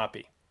that should not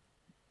be.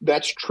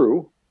 That's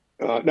true.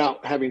 Now,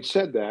 having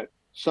said that,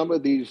 some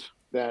of these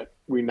that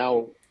we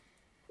now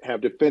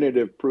have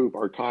definitive proof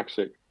are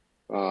toxic,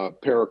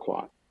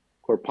 paraquat,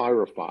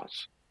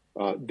 chlorpyrifos.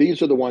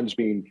 These are the ones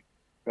being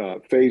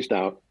phased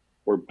out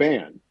or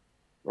banned,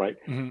 right?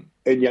 Mm-hmm.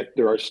 And yet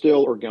there are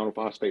still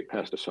organophosphate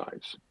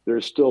pesticides.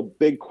 There's still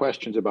big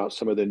questions about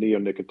some of the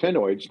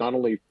neonicotinoids, not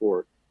only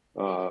for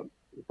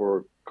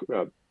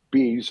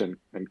bees and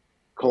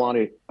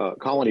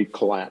colony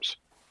collapse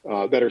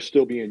that are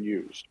still being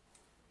used.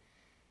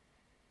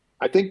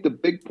 I think the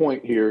big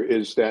point here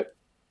is that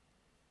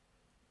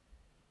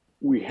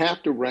we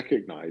have to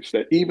recognize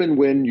that even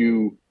when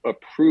you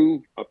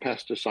approve a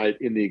pesticide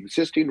in the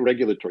existing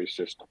regulatory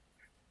system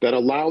that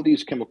allow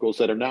these chemicals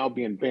that are now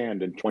being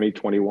banned in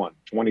 2021,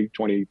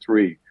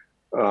 2023,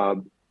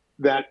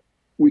 that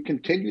we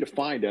continue to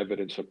find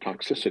evidence of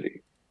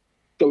toxicity.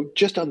 So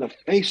just on the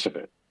face of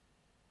it,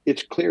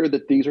 it's clear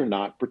that these are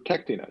not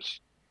protecting us.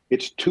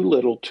 It's too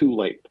little, too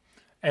late.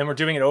 And we're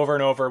doing it over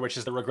and over, which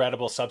is the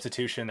regrettable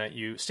substitution that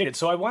you stated.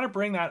 So I want to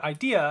bring that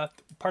idea,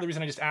 part of the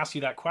reason I just asked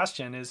you that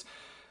question is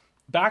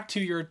back to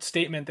your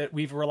statement that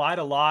we've relied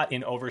a lot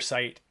in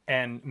oversight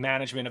and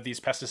management of these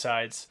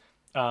pesticides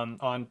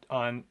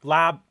on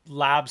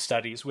lab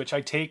studies, which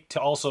I take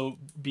to also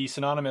be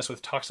synonymous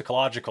with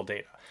toxicological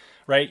data,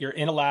 right? You're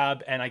in a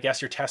lab and I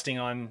guess you're testing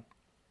on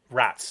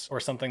rats or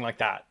something like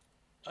that.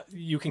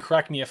 You can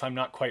correct me if I'm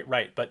not quite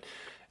right, but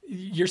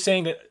you're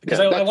saying that because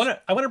I want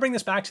to bring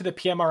this back to the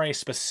PMRA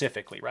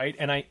specifically, right?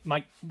 And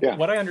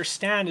what I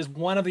understand is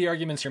one of the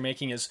arguments you're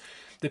making is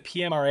the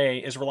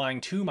PMRA is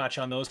relying too much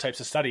on those types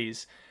of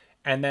studies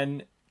and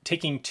then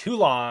taking too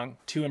long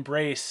to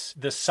embrace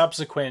the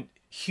subsequent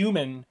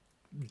human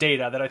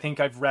data that I think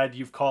I've read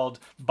you've called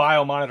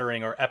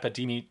biomonitoring or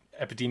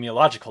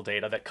epidemiological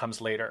data that comes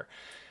later.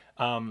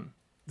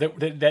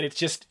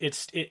 That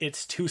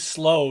it's too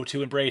slow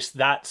to embrace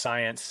that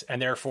science,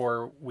 and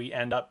therefore we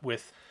end up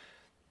with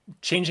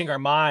changing our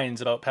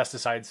minds about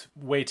pesticides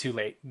way too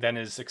late than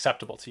is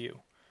acceptable to you.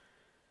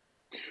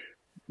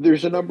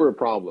 There's a number of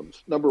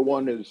problems. Number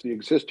one is the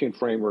existing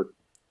framework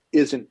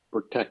isn't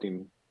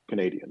protecting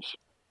Canadians.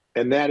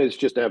 And that is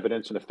just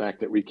evidence in the fact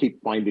that we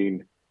keep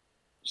finding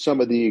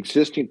some of the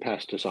existing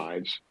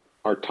pesticides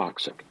are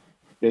toxic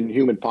in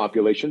human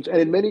populations. And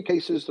in many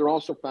cases, they're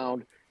also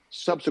found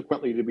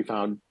subsequently to be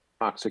found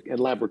toxic in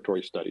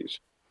laboratory studies.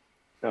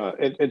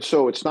 And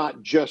so it's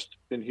not just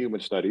in human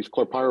studies.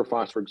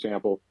 Chlorpyrifos, for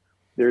example,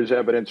 there's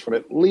evidence from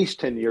at least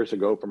 10 years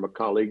ago from a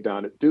colleague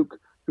down at Duke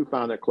who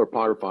found that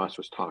chlorpyrifos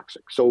was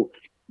toxic. So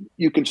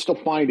you can still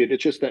find it.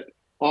 It's just that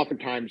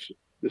oftentimes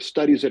the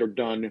studies that are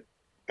done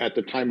at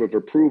the time of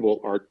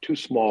approval are too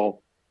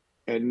small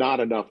and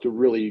not enough to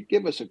really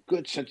give us a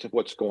good sense of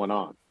what's going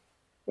on.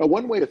 Now,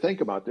 one way to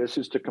think about this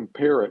is to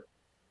compare it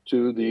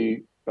to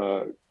the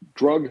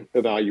drug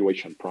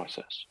evaluation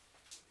process.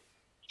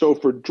 So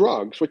for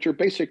drugs, which are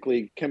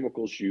basically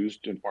chemicals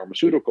used in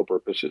pharmaceutical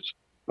purposes,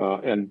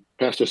 and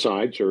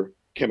pesticides are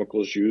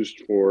chemicals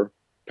used for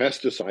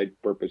pesticide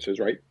purposes,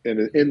 right?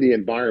 And in the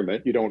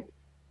environment, you don't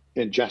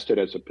ingest it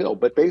as a pill,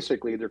 but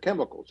basically they're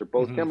chemicals. They're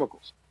both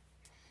chemicals.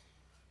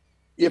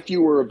 If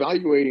you were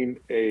evaluating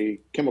a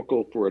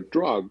chemical for a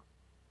drug,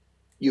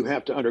 you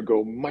have to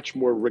undergo much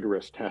more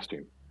rigorous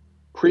testing.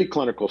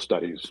 Preclinical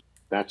studies,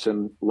 that's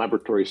in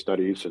laboratory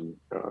studies and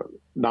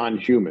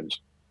non-humans.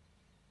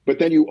 But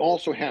then you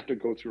also have to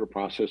go through a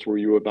process where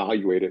you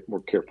evaluate it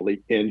more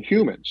carefully in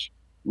humans,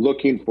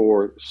 looking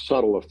for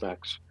subtle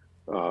effects.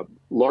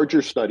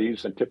 Larger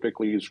studies than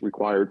typically is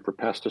required for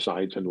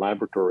pesticides in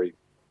laboratory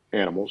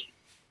animals.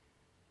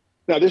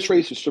 Now, this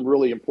raises some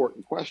really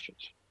important questions.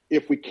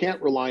 If we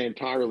can't rely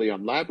entirely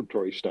on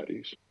laboratory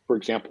studies, for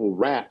example,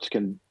 rats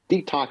can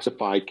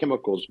detoxify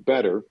chemicals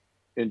better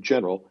in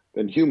general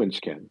than humans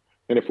can.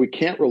 And if we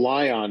can't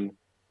rely on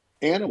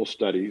animal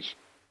studies,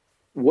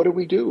 what do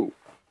we do?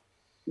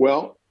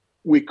 Well,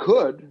 we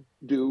could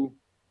do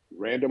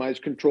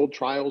randomized controlled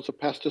trials of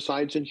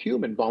pesticides in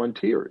human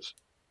volunteers.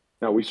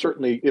 Now, we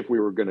certainly, if we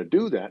were going to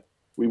do that,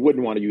 we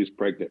wouldn't want to use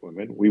pregnant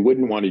women. We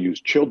wouldn't want to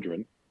use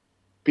children.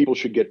 People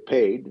should get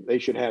paid. They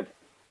should have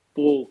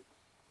full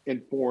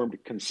informed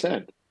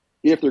consent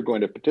if they're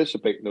going to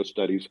participate in those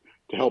studies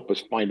to help us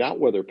find out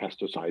whether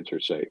pesticides are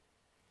safe.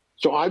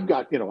 So I've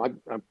got,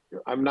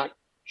 I'm not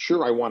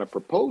sure I want to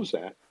propose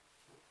that,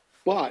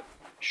 but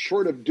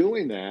short of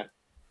doing that,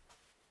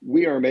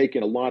 we are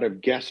making a lot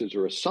of guesses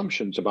or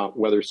assumptions about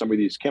whether some of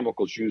these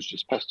chemicals used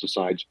as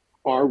pesticides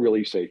are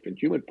really safe in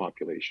human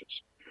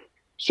populations.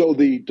 So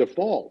the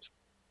default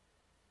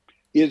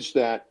is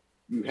that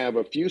you have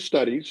a few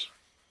studies.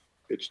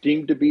 It's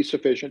deemed to be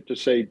sufficient to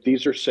say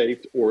these are safe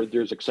or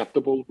there's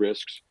acceptable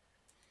risks,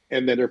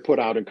 and then they're put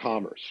out in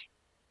commerce.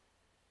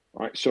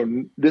 All right,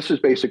 so this is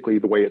basically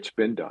the way it's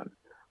been done.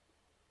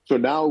 So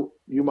now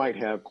you might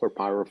have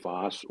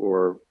chlorpyrifos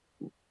or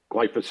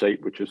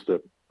glyphosate, which is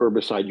the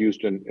herbicide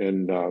used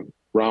in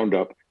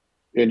Roundup,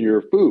 in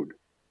your food.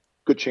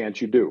 Good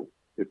chance you do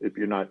if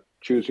you're not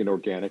choosing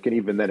organic, and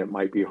even then it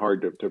might be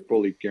hard to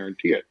fully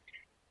guarantee it.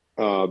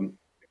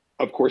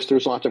 Of course,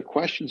 there's lots of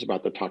questions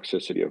about the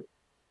toxicity of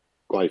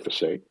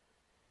glyphosate.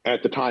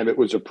 At the time it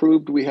was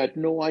approved, we had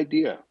no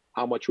idea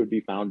how much would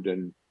be found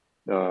in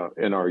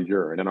our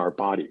urine, in our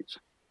bodies.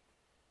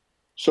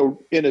 So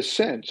in a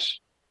sense,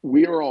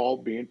 we are all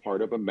being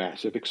part of a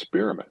massive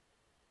experiment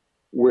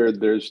where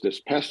there's this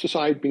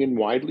pesticide being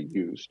widely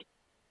used.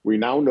 We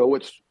now know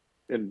it's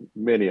in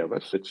many of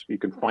us. You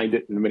can find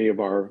it in many of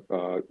our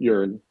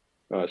urine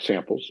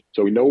samples.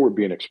 So we know we're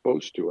being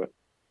exposed to it.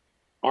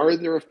 Are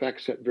there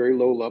effects at very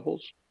low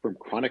levels from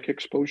chronic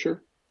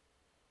exposure?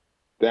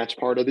 That's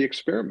part of the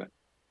experiment.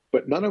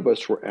 But none of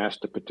us were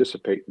asked to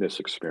participate in this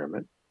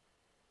experiment.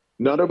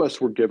 None of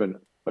us were given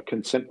a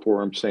consent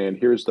form saying,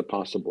 here's the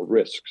possible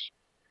risks.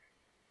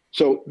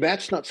 So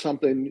that's not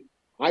something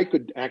I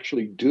could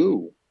actually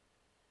do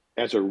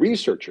as a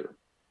researcher.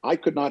 I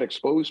could not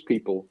expose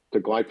people to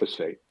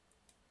glyphosate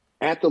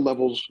at the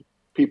levels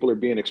people are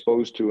being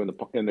exposed to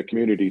in the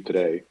community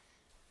today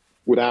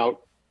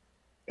without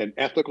an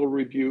ethical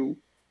review,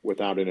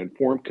 without an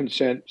informed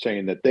consent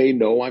saying that they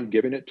know I'm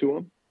giving it to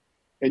them.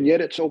 And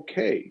yet it's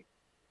okay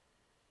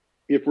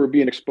if we're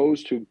being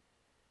exposed to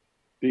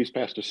these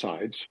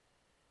pesticides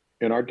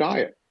in our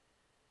diet,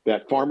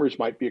 that farmers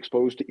might be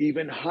exposed to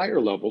even higher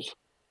levels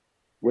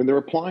when they're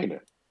applying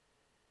it.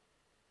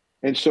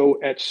 And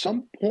so at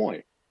some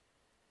point,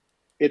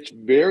 it's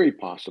very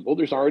possible,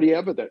 there's already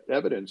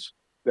evidence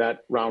that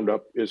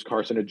Roundup is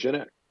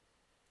carcinogenic.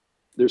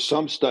 There's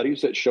some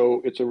studies that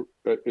show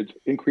it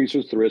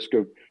increases the risk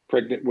of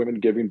pregnant women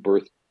giving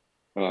birth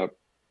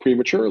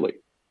prematurely.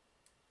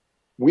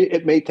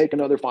 It may take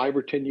another 5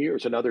 or 10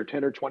 years, another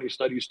 10 or 20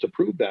 studies to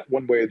prove that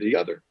one way or the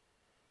other.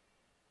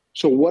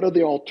 So what are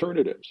the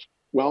alternatives?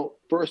 Well,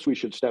 first we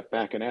should step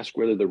back and ask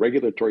whether the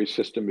regulatory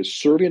system is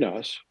serving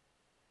us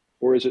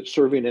or is it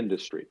serving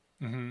industry?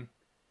 Mm-hmm.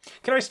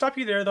 Can I stop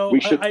you there though?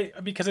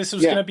 Because this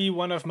was going to be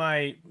one of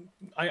my,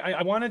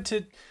 I wanted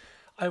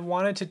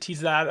to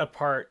tease that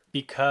apart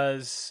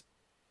because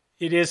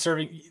it is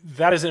serving,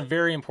 that is a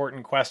very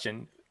important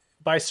question.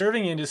 By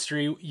serving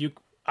industry,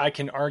 I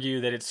can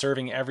argue that it's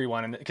serving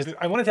everyone. And because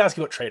I wanted to ask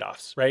you about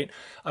trade-offs, right?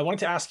 I wanted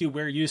to ask you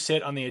where you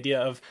sit on the idea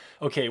of,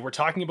 okay, we're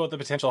talking about the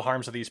potential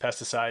harms of these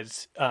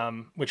pesticides,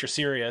 which are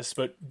serious,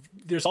 but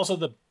there's also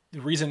the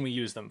reason we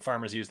use them,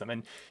 farmers use them.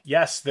 And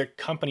yes, the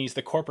companies,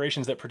 the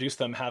corporations that produce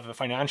them have a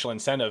financial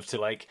incentive to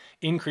like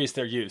increase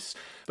their use,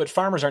 but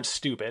farmers aren't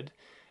stupid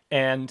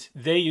and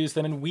they use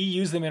them and we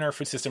use them in our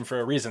food system for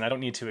a reason. I don't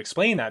need to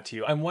explain that to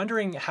you. I'm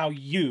wondering how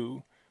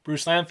you,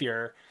 Bruce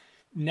Lamphere,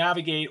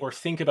 navigate or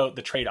think about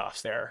the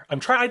trade-offs there.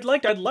 I'd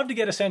love to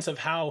get a sense of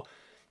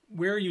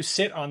where you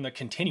sit on the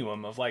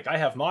continuum of like, I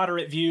have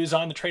moderate views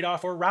on the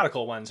trade-off or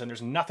radical ones, and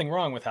there's nothing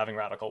wrong with having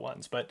radical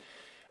ones, but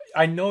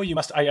I know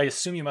I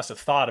assume you must have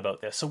thought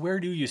about this. So where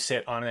do you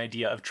sit on an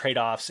idea of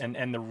trade-offs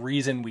and the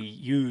reason we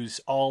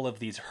use all of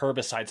these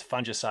herbicides,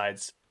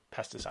 fungicides,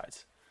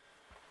 pesticides?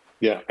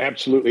 Yeah,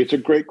 absolutely. It's a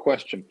great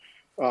question.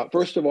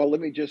 First of all, let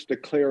me just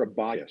declare a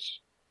bias.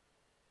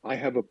 I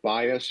have a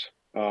bias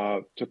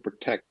to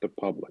protect the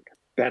public.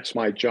 That's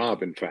my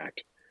job, in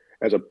fact.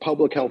 As a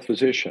public health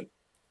physician,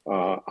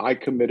 I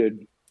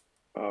committed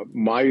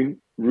my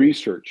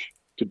research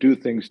to do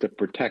things to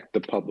protect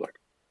the public.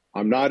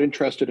 I'm not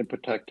interested in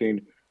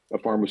protecting a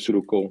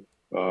pharmaceutical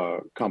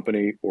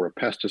company or a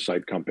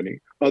pesticide company.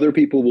 Other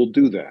people will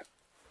do that.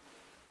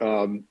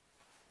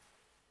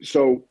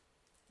 So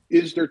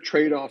is there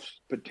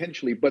trade-offs?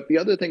 Potentially. But the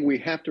other thing we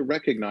have to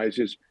recognize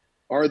is,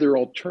 are there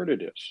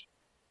alternatives?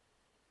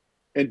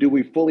 And do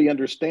we fully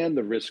understand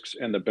the risks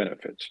and the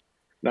benefits?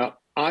 Now,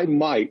 I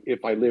might,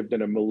 if I lived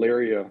in a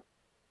malaria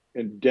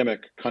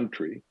endemic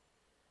country,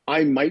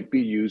 I might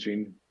be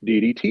using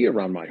DDT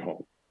around my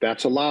home.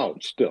 That's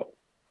allowed still,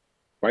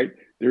 right?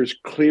 There's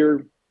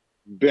clear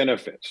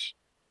benefits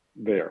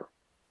there.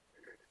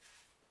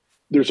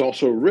 There's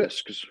also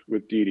risks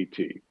with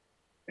DDT.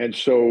 And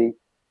so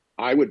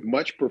I would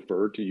much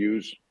prefer to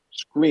use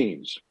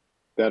screens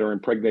that are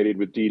impregnated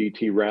with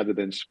DDT rather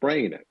than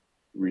spraying it,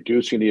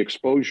 reducing the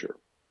exposure.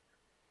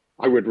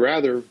 I would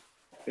rather,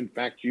 in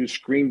fact, use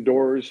screen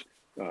doors,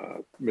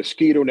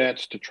 mosquito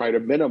nets to try to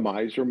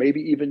minimize or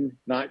maybe even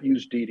not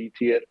use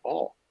DDT at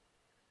all.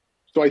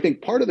 So I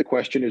think part of the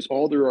question is,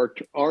 are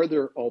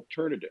there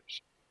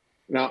alternatives?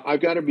 Now,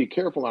 I've got to be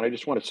careful, and I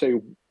just want to say,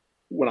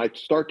 when I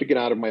start to get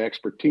out of my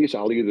expertise,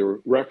 I'll either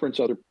reference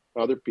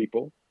other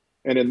people.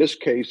 And in this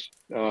case,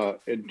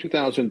 in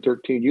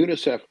 2013,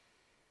 UNICEF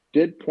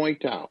did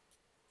point out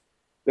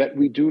that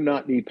we do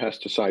not need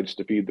pesticides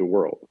to feed the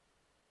world,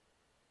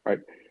 right?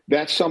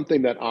 That's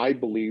something that I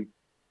believe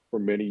for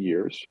many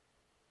years.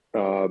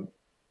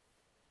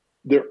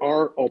 There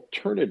are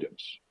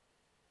alternatives.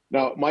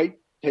 Now, it might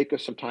take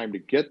us some time to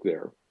get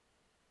there,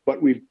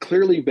 but we've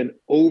clearly been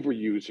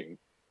overusing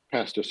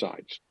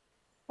pesticides.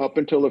 Up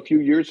until a few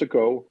years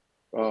ago,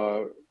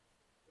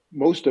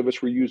 most of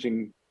us were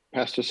using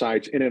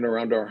pesticides in and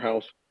around our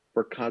house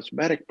for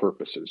cosmetic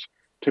purposes,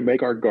 to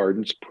make our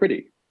gardens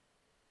pretty.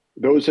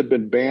 Those have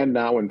been banned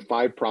now in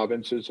 5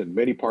 provinces and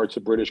many parts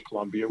of British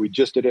Columbia. We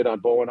just did it on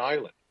Bowen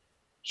Island.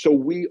 So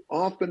we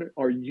often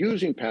are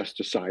using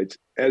pesticides,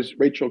 as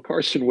Rachel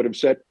Carson would have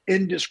said,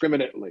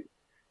 indiscriminately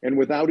and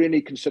without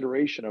any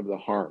consideration of the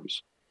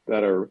harms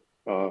that are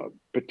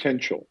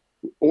potential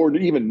or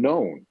even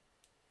known.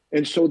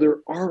 And so there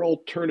are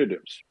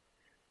alternatives.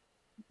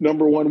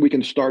 Number one, we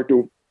can start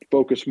to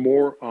focus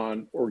more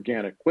on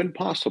organic when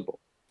possible.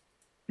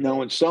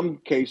 Now, in some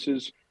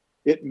cases,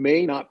 it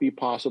may not be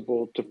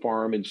possible to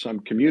farm in some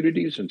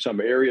communities, in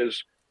some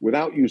areas,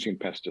 without using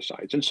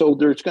pesticides. And so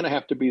there's going to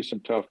have to be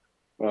some tough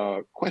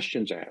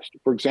questions asked.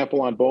 For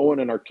example, on Bowen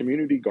in our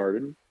community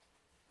garden,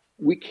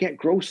 we can't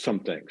grow some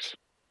things.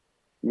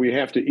 We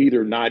have to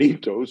either not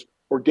eat those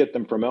or get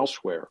them from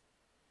elsewhere.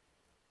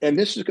 And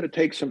this is going to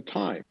take some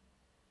time.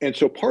 And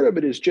so part of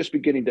it is just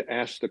beginning to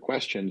ask the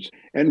questions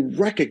and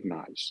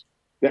recognize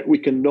that we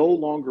can no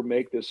longer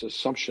make this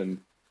assumption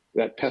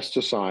that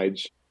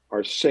pesticides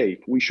are safe.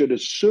 We should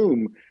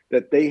assume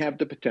that they have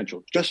the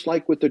potential, just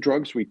like with the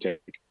drugs we take,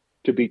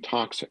 to be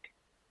toxic.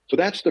 So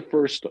that's the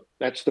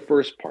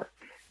first part.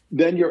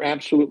 Then you're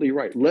absolutely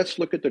right. Let's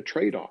look at the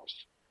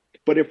trade-offs.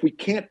 But if we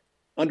can't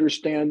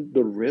understand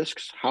the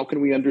risks, how can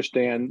we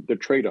understand the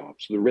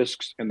trade-offs, the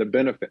risks and the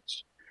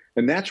benefits?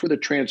 And that's where the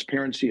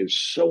transparency is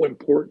so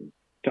important,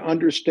 to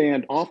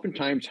understand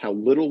oftentimes how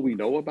little we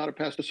know about a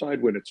pesticide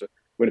when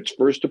it's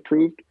first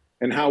approved,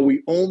 and how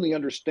we only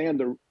understand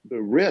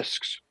the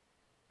risks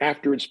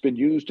after it's been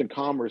used in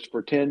commerce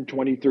for 10,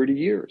 20, 30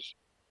 years.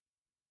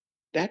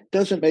 That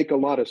doesn't make a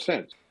lot of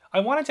sense. I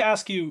wanted to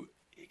ask you,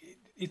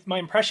 my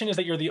impression is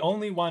that you're the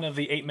only one of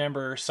the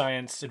 8-member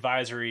science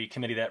advisory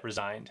committee that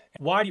resigned.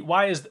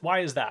 Why is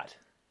that?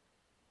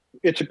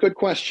 It's a good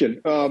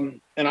question.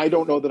 And I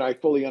don't know that I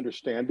fully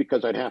understand,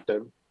 because I'd have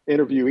to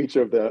interview each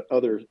of the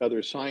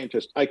other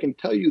scientists. I can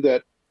tell you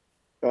that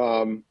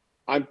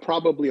I'm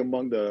probably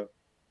among the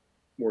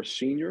more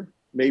senior,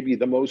 maybe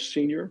the most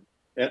senior.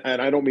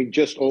 And I don't mean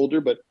just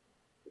older, but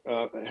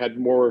had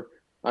more.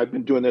 I've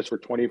been doing this for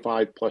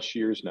 25 plus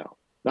years now,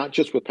 not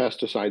just with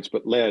pesticides,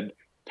 but lead,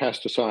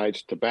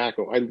 pesticides,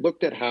 tobacco. I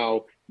looked at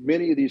how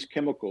many of these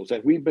chemicals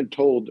that we've been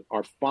told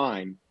are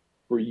fine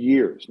for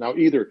years. Now,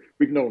 either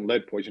we've known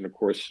lead poison, of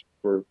course,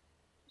 for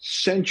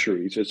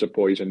centuries as a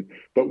poison,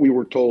 but we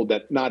were told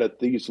that not at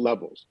these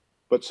levels.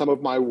 But some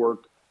of my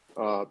work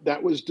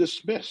that was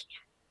dismissed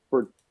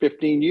for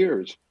 15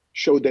 years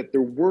showed that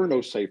there were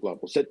no safe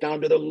levels, that down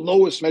to the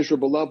lowest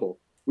measurable level,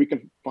 we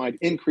can find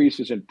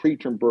increases in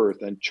preterm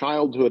birth and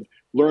childhood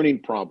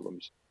learning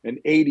problems and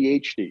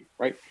ADHD,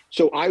 right?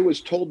 So I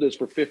was told this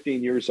for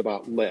 15 years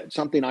about lead,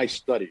 something I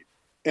studied,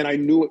 and I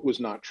knew it was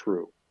not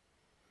true.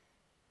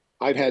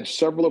 I've had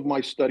several of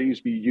my studies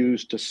be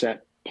used to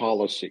set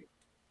policy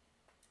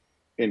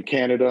in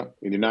Canada,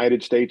 in the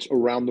United States,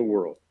 around the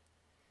world.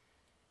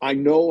 I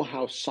know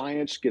how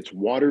science gets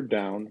watered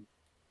down,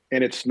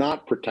 and it's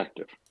not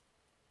protective.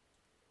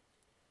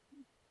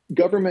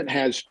 Government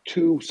has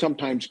two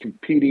sometimes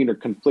competing or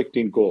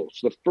conflicting goals.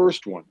 The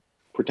first one,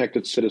 protect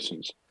its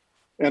citizens.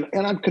 And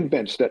I'm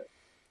convinced that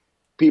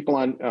people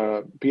on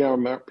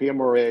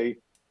PMRA,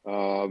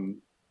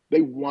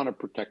 they want to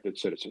protect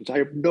its citizens. I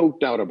have no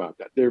doubt about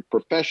that. They're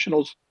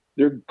professionals.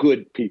 They're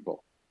good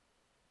people.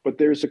 But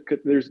there's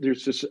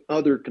this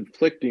other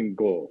conflicting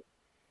goal,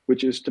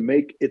 which is to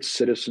make its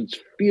citizens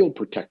feel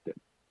protected.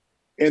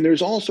 And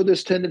there's also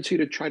this tendency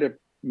to try to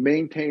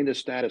maintain the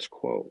status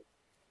quo.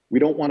 We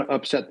don't want to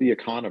upset the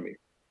economy.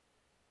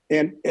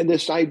 And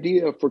this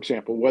idea, for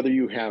example, whether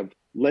you have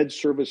lead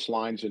service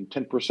lines in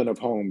 10% of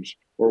homes,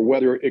 or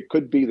whether it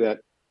could be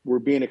that we're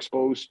being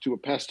exposed to a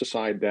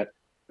pesticide that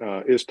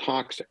is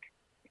toxic,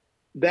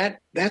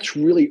 that's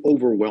really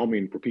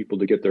overwhelming for people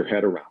to get their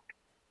head around.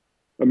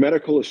 A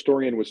medical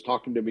historian was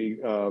talking to me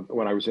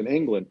when I was in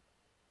England,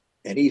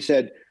 and he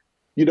said,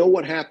 you know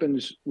what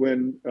happens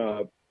when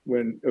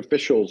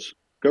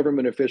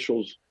government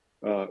officials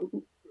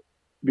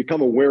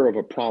become aware of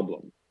a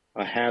problem,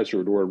 a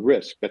hazard, or a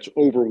risk that's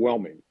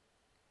overwhelming?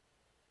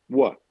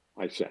 What?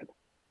 I said.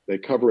 They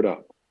cover it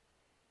up.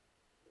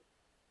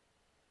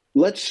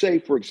 Let's say,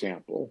 for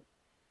example,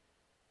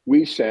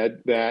 we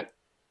said that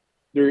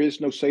there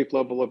is no safe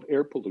level of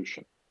air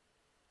pollution.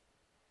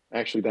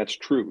 Actually, that's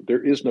true.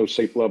 There is no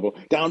safe level.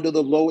 Down to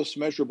the lowest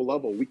measurable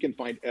level, we can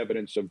find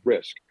evidence of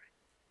risk,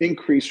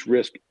 increased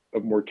risk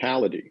of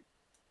mortality.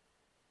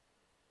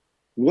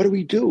 What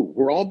do?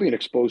 We're all being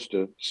exposed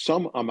to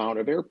some amount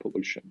of air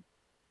pollution.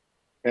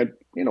 And,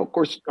 of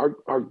course,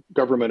 our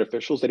government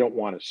officials, they don't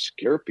want to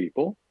scare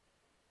people,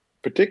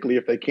 particularly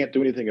if they can't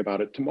do anything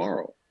about it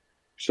tomorrow.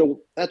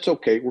 So that's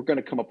okay. We're going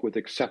to come up with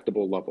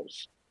acceptable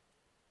levels.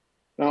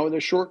 Now, in the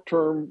short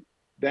term,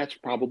 that's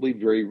probably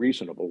very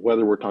reasonable,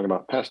 whether we're talking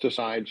about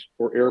pesticides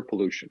or air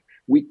pollution.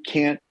 We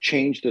can't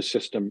change the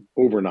system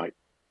overnight.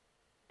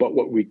 But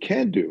what we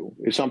can do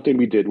is something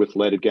we did with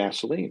leaded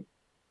gasoline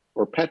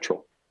or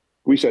petrol.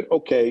 We said,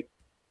 okay,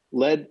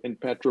 lead and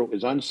petrol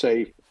is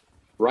unsafe.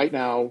 Right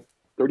now,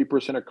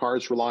 30% of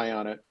cars rely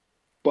on it,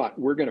 but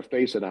we're going to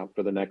phase it out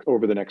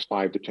over the next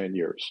 5 to 10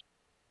 years.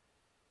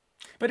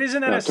 But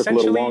isn't that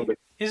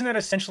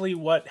essentially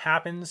what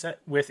happens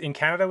in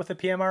Canada with the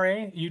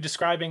PMRA? You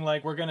describing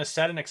like we're going to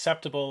set an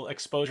acceptable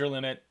exposure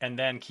limit and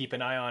then keep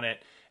an eye on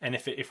it, and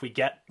if we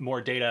get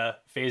more data,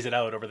 phase it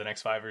out over the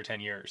next 5 or 10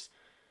 years.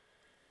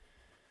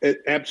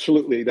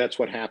 Absolutely, that's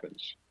what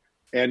happens.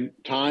 And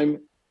time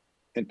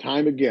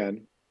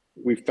again,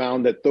 we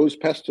found that those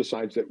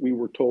pesticides that we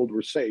were told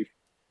were safe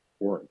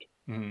weren't.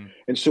 Mm-hmm.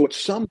 And so at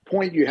some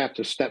point, you have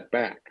to step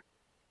back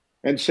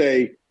and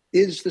say,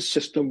 is the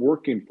system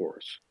working for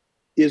us?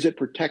 Is it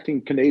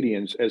protecting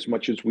Canadians as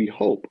much as we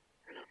hope?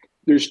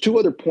 There's two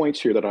other points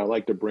here that I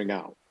like to bring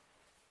out.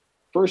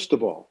 First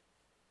of all,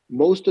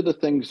 most of the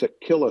things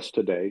that kill us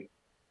today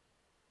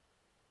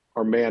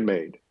are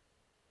man-made.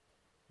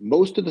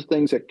 Most of the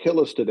things that kill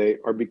us today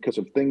are because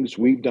of things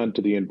we've done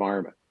to the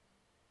environment.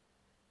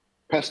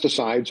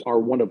 Pesticides are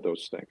one of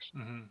those things.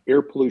 Mm-hmm.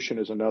 Air pollution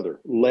is another.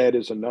 Lead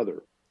is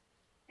another.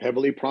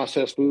 Heavily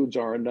processed foods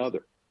are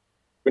another.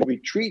 When we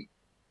treat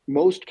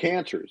most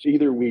cancers,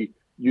 either we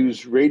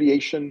use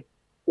radiation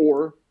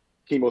or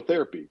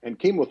chemotherapy, and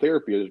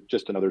chemotherapy is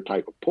just another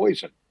type of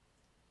poison.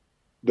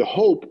 The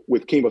hope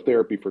with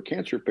chemotherapy for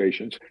cancer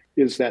patients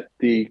is that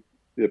the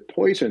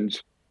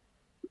poisons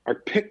are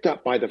picked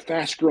up by the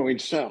fast-growing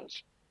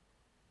cells,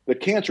 the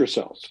cancer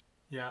cells.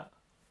 Yeah.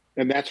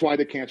 And that's why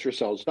the cancer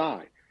cells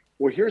die.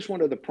 Well, here's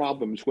one of the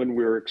problems when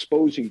we're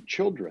exposing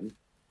children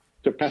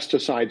to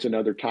pesticides and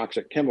other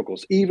toxic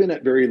chemicals, even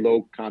at very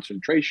low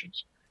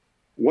concentrations.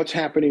 What's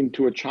happening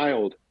to a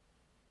child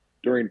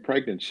during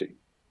pregnancy?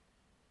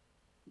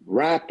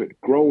 Rapid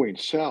growing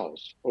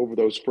cells over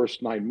those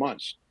first 9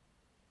 months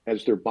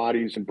as their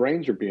bodies and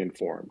brains are being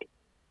formed.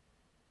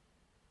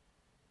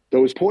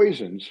 Those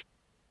poisons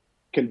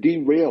can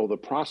derail the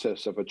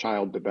process of a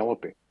child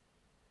developing.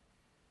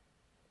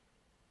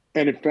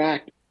 And in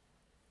fact,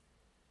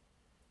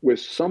 with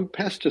some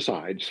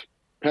pesticide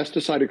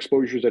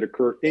exposures that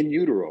occur in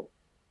utero,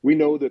 we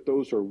know that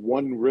those are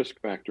one risk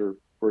factor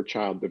for a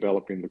child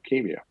developing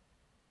leukemia.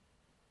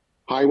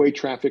 Highway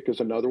traffic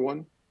is another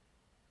one.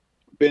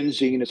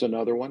 Benzene is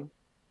another one.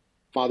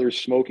 Father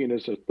smoking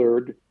is a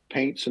third.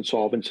 Paints and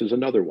solvents is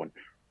another one.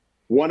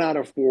 1 out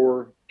of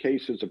 4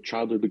 cases of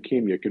childhood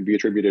leukemia can be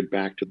attributed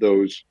back to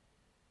those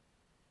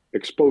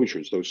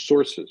exposures, those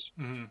sources.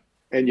 Mm-hmm.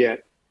 And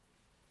yet,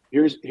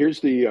 here's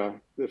the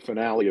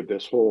finale of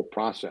this whole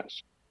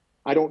process.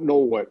 I don't know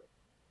what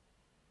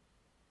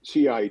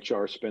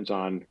CIHR spends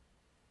on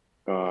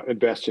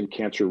invest in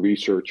cancer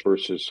research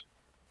versus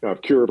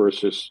cure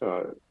versus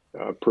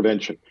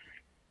prevention.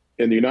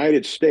 In the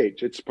United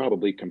States, it's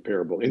probably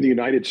comparable. In the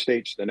United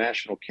States, the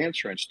National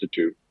Cancer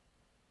Institute,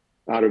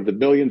 out of the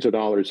billions of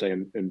dollars they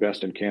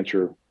invest in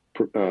cancer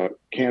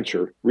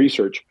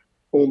research,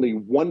 only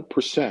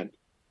 1%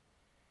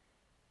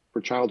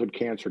 for childhood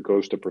cancer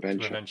goes to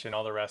prevention.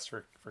 All the rest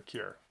for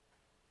cure.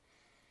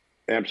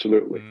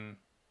 Absolutely.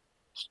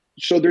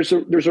 So there's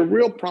a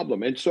real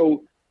problem. And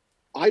so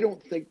I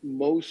don't think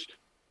most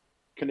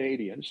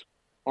Canadians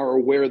are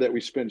aware that we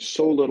spend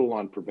so little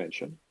on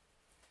prevention.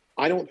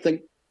 I don't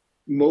think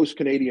most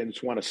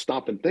Canadians want to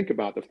stop and think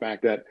about the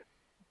fact that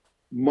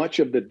much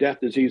of the death,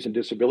 disease, and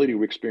disability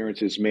we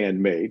experience is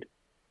man-made.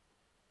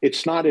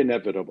 It's not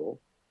inevitable.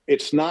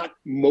 It's not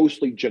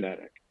mostly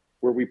genetic,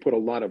 where we put a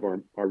lot of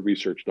our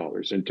research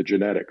dollars into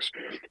genetics.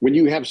 When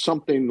you have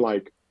something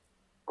like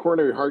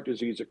coronary heart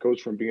disease that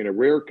goes from being a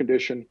rare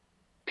condition,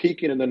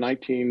 peaking in the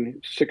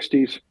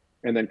 1960s,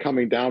 and then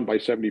coming down by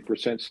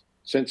 70%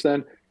 since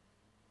then,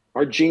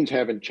 our genes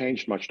haven't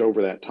changed much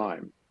over that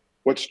time.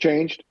 What's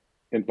changed?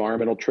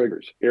 Environmental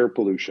triggers, air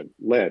pollution,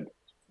 lead,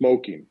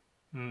 smoking.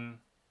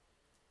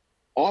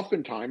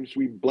 Oftentimes,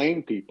 we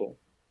blame people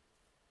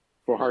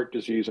for heart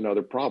disease and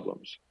other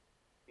problems.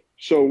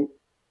 So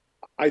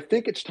I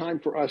think it's time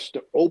for us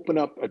to open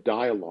up a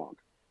dialogue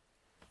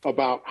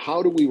about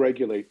how do we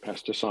regulate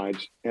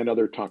pesticides and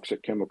other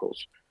toxic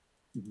chemicals.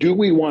 Do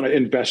we want to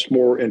invest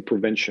more in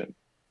prevention?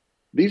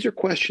 These are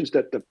questions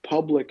that the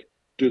public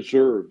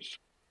deserves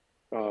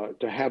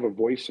to have a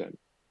voice in,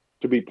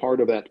 to be part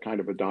of that kind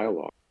of a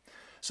dialogue.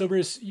 So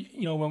Bruce,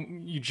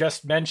 when you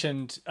just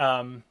mentioned,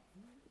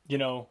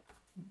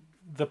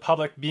 the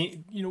public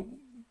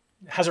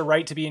has a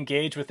right to be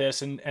engaged with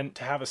this and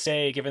to have a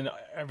say given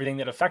everything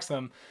that affects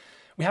them.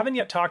 We haven't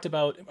yet talked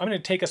about, I'm going to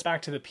take us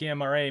back to the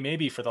PMRA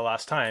maybe for the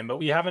last time, but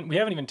we haven't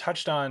even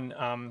touched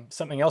on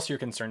something else you're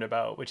concerned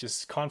about, which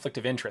is conflict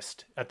of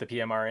interest at the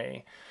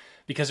PMRA,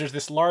 because there's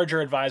this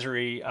larger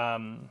advisory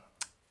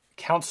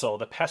council,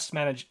 the Pest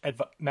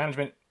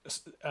Management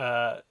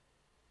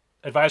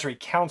Advisory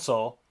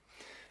Council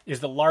is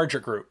the larger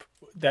group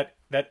that,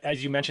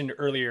 as you mentioned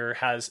earlier,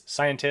 has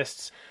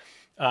scientists,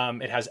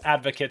 it has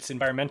advocates,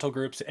 environmental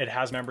groups, it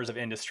has members of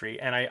industry.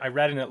 And I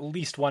read in at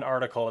least one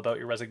article about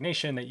your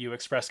resignation that you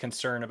expressed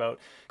concern about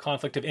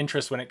conflict of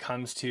interest when it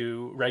comes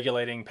to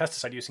regulating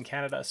pesticide use in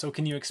Canada. So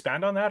can you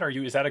expand on that?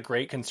 Is that a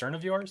great concern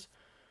of yours?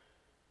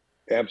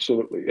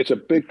 Absolutely. It's a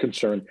big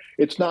concern.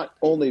 It's not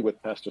only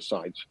with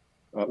pesticides.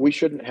 We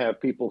shouldn't have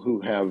people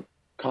who have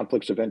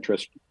conflicts of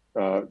interest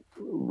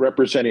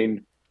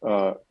representing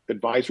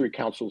advisory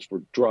councils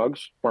for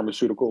drugs,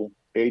 pharmaceutical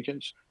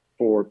agents,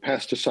 for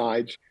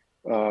pesticides,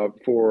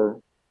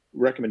 for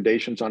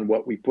recommendations on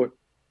what we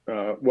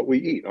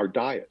eat, our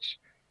diets.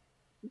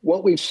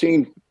 What we've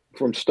seen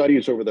from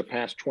studies over the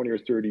past 20 or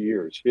 30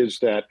 years is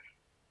that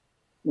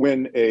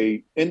when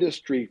a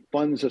industry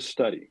funds a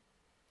study,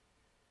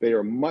 the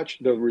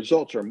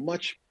results are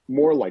much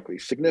more likely,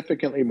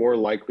 significantly more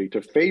likely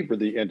to favor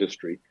the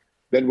industry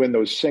than when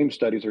those same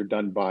studies are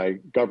done by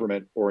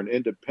government or an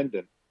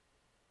independent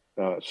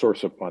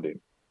source of funding.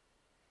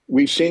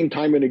 We've seen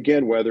time and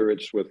again, whether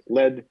it's with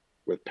lead,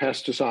 with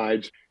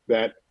pesticides,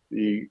 that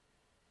the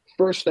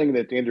first thing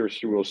that the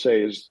industry will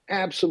say is,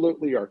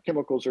 absolutely, our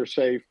chemicals are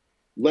safe,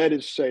 lead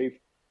is safe.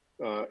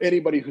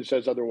 Anybody who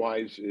says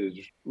otherwise is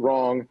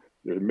wrong.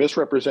 They're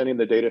misrepresenting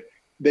the data.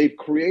 They've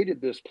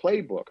created this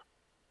playbook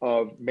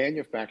of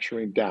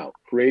manufacturing doubt,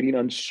 creating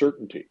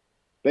uncertainty.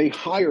 They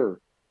hire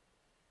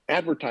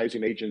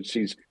advertising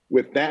agencies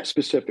with that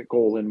specific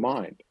goal in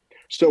mind.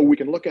 So we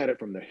can look at it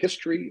from the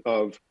history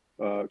of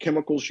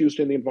chemicals used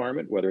in the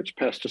environment, whether it's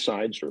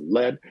pesticides or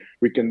lead.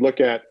 We can look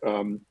at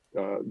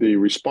the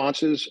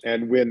responses,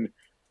 and when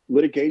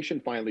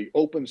litigation finally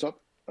opens up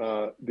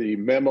the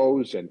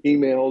memos and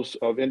emails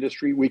of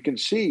industry, we can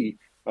see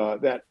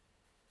that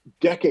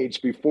decades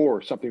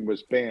before something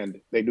was banned,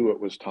 they knew it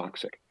was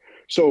toxic.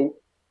 So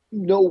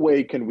no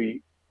way can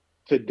we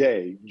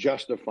today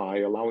justify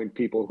allowing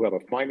people who have a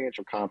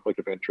financial conflict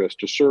of interest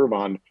to serve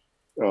on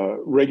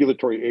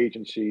regulatory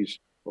agencies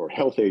or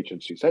health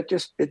agencies. That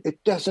just,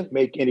 it doesn't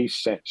make any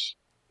sense.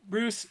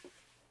 Bruce,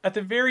 at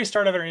the very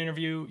start of our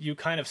interview, you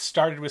kind of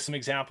started with some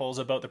examples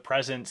about the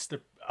presence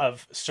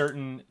of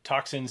certain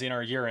toxins in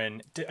our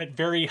urine at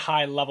very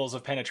high levels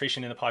of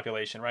penetration in the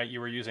population, right?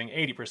 You were using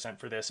 80%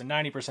 for this and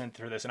 90%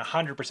 for this and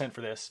 100% for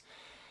this.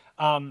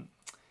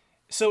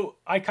 So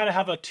I kind of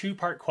have a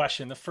two-part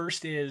question. The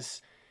first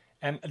is,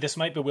 and this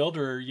might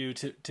bewilder you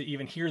to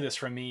even hear this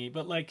from me,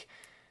 but like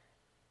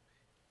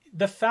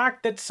the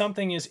fact that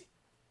something is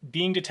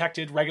being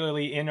detected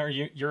regularly in our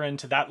urine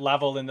to that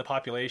level in the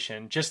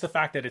population, just the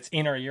fact that it's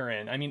in our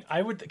urine, I mean,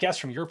 I would guess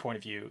from your point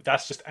of view,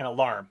 that's just an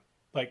alarm,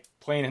 like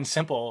plain and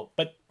simple.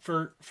 But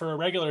for a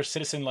regular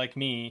citizen like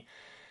me,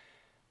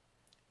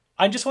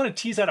 I just want to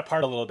tease that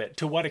apart a little bit,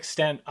 to what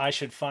extent I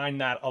should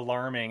find that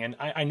alarming. And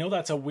I know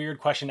that's a weird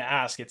question to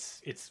ask.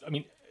 It's I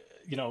mean,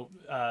 you know,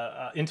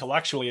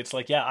 intellectually, it's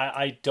like, yeah,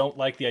 I don't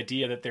like the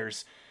idea that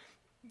there's,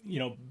 you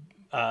know,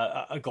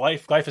 a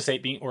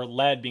glyphosate or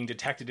lead being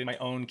detected in my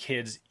own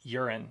kid's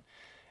urine.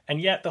 And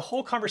yet the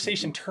whole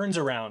conversation turns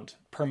around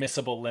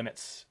permissible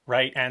limits,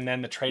 right? And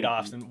then the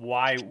trade-offs and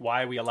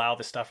why we allow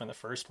this stuff in the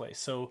first place.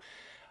 So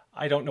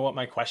I don't know what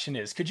my question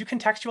is. Could you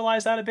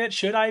contextualize that a bit?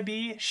 Should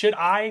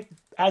I,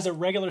 as a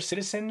regular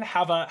citizen,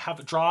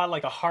 draw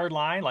like a hard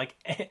line, like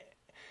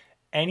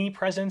any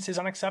presence is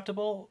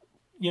unacceptable?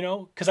 You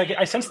know, because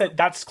I sense that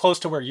that's close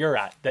to where you're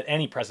at, that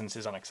any presence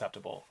is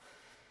unacceptable.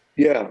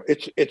 Yeah,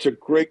 it's a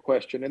great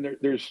question, and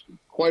there's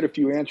quite a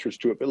few answers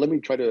to it. But let me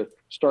try to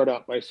start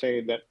out by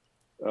saying that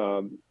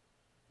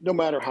no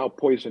matter how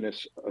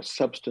poisonous a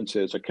substance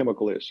is, a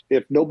chemical is,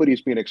 if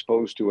nobody's being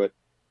exposed to it,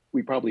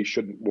 we probably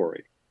shouldn't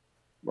worry,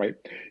 right?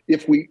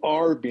 If we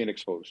are being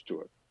exposed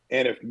to it,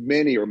 and if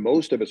many or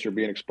most of us are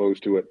being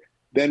exposed to it,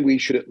 then we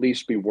should at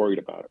least be worried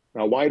about it.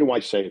 Now, why do I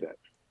say that?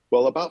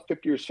 Well, about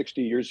 50 or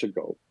 60 years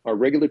ago, our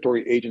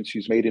regulatory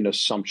agencies made an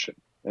assumption,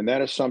 and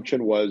that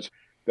assumption was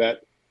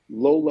that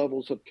low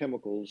levels of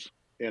chemicals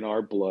in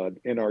our blood,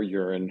 in our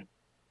urine,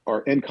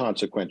 are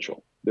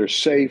inconsequential. They're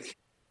safe.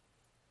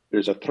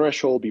 There's a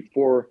threshold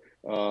before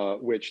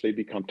which they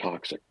become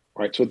toxic,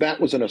 right? So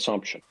that was an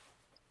assumption.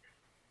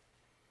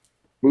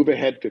 Move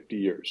ahead 50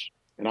 years.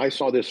 And I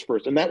saw this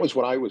first, and that was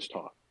what I was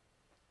taught.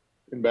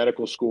 In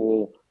medical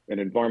school and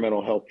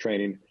environmental health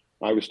training,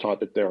 I was taught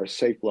that there are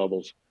safe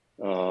levels.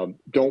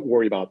 Don't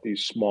worry about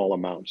these small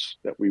amounts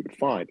that we would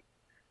find.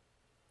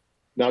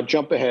 Now,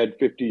 jump ahead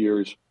 50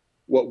 years.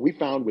 What we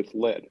found with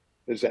lead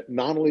is that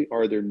not only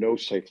are there no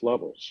safe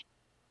levels,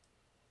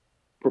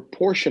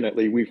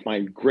 proportionately, we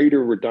find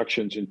greater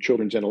reductions in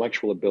children's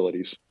intellectual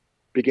abilities,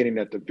 beginning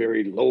at the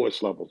very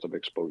lowest levels of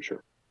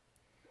exposure.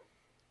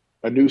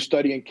 A new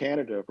study in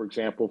Canada, for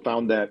example,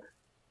 found that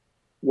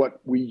what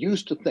we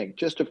used to think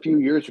just a few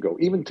years ago,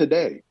 even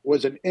today,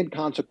 was an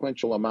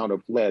inconsequential amount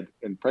of lead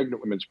in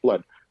pregnant women's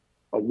blood,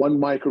 a 1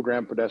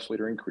 microgram per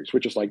deciliter increase,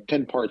 which is like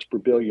 10 parts per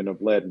billion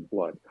of lead in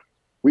blood.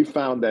 We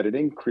found that an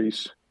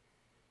increase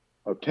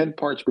of 10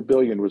 parts per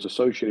billion was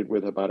associated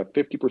with about a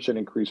 50%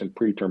 increase in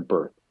preterm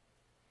birth.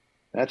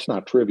 That's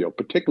not trivial,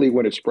 particularly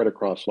when it's spread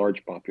across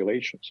large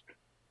populations.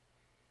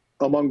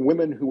 Among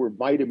women who were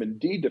vitamin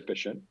D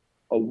deficient,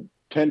 a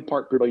 10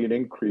 part per billion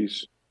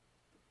increase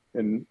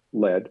in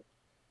lead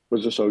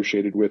was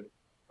associated with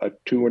a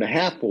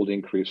 2.5-fold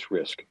increased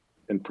risk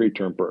in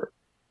preterm birth.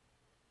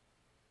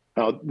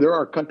 Now, there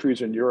are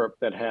countries in Europe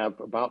that have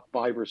about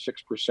 5 or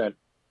 6%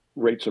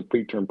 rates of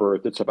preterm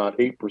birth. It's about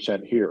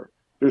 8% here.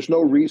 There's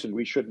no reason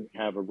we shouldn't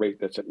have a rate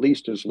that's at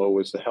least as low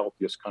as the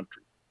healthiest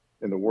country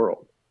in the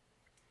world.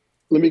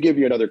 Let me give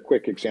you another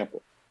quick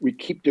example. We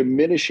keep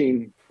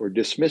diminishing or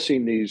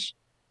dismissing these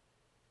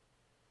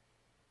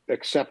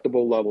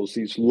acceptable levels,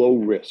 these low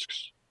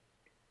risks.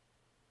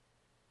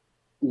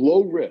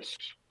 Low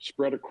risks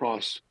spread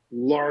across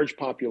large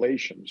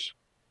populations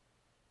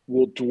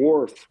will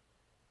dwarf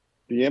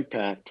the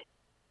impact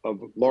of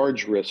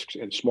large risks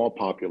in small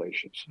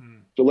populations.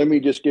 So let me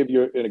just give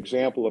you an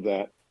example of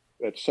that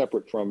that's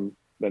separate from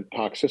the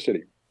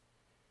toxicity.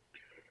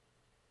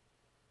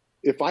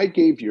 If I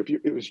gave you,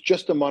 it was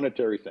just a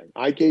monetary thing,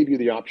 I gave you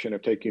the option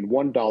of taking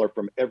 $1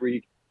 from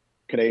every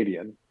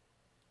Canadian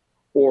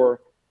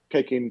or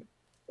taking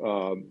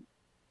 $1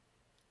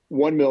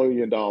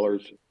 million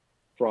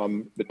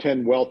from the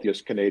 10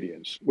 wealthiest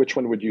Canadians. Which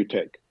one would you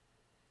take?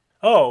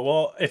 Oh,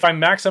 well, if I'm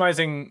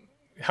maximizing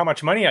how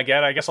much money I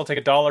get, I guess I'll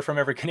take $1 from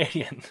every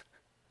Canadian.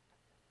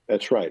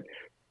 That's right.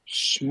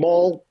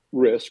 Small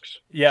risks,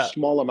 Yeah.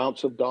 small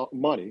amounts of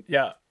money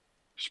Yeah.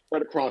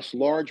 spread across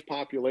large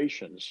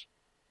populations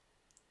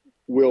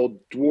will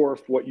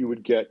dwarf what you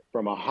would get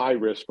from a high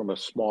risk from a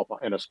small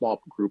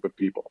group of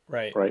people.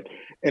 Right. Right.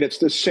 And it's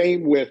the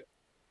same with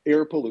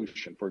air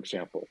pollution, for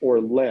example, or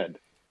lead.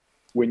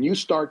 When you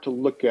start to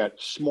look at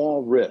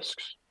small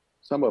risks,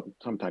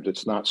 sometimes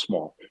it's not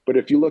small, but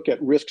if you look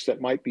at risks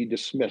that might be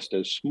dismissed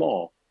as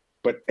small,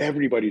 but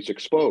everybody's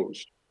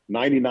exposed,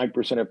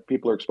 99% of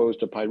people are exposed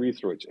to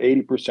pyrethroids,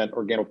 80%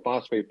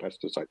 organophosphate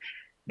pesticide.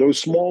 Those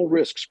small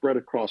risks spread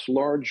across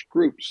large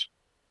groups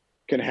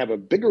can have a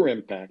bigger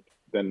impact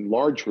than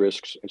large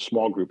risks in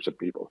small groups of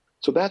people.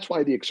 So that's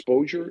why the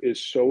exposure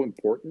is so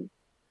important.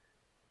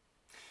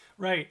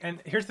 Right. And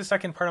here's the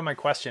second part of my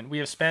question. We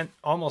have spent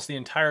almost the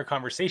entire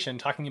conversation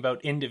talking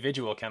about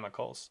individual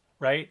chemicals,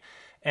 right?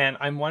 And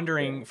I'm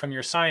wondering from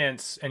your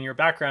science and your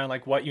background,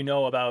 like what you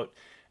know about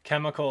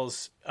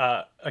chemicals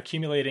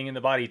accumulating in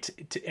the body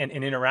and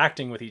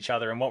interacting with each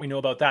other and what we know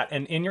about that.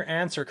 And in your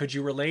answer, could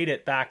you relate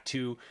it back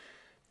to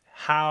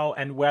how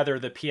and whether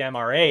the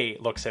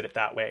PMRA looks at it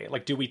that way?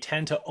 Like, do we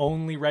tend to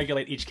only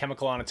regulate each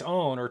chemical on its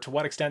own, or to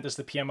what extent does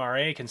the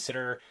PMRA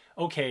consider,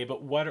 okay,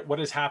 but what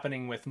is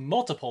happening with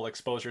multiple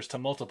exposures to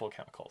multiple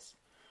chemicals?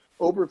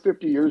 Over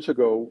 50 years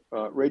ago,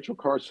 Rachel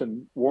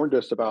Carson warned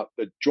us about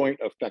the joint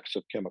effects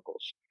of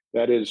chemicals.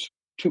 That is,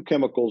 two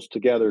chemicals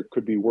together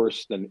could be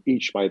worse than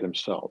each by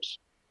themselves.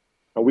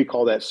 And we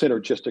call that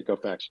synergistic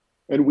effects.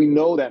 And we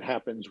know that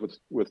happens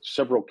with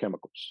several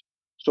chemicals.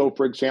 So,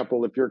 for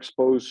example, if you're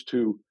exposed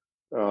to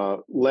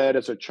lead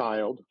as a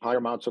child, higher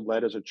amounts of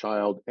lead as a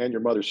child, and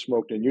your mother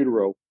smoked in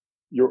utero,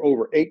 you're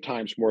over 8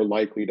 times more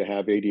likely to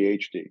have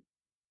ADHD.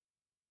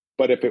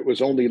 But if it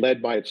was only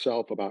lead by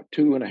itself, about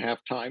 2.5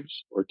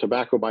 times, or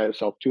tobacco by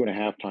itself,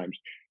 2.5 times.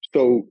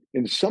 So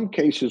in some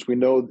cases, we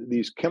know that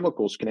these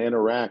chemicals can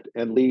interact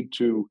and lead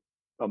to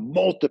a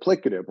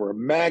multiplicative or a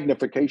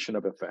magnification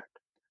of effect.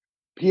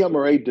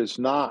 PMRA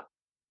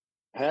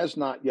has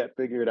not yet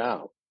figured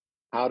out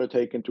how to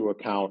take into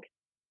account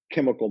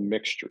chemical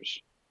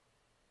mixtures.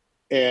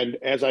 And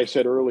as I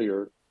said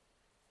earlier,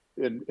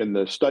 in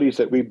the studies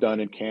that we've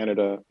done in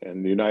Canada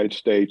and the United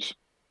States,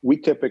 we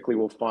typically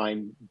will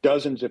find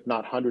dozens, if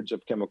not hundreds,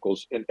 of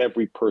chemicals in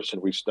every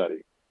person we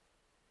study.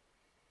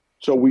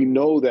 So we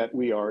know that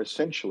we are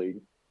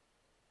essentially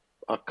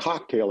a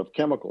cocktail of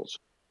chemicals.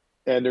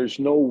 And there's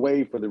no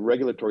way for the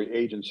regulatory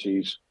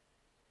agencies,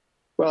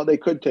 well, they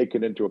could take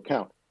it into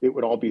account. It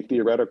would all be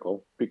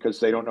theoretical because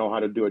they don't know how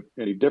to do it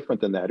any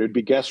different than that. It would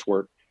be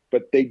guesswork,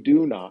 but they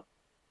do not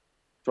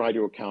try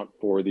to account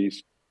for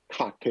these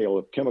cocktail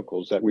of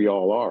chemicals that we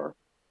all are.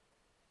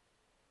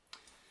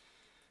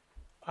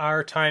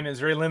 Our time is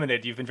very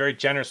limited. You've been very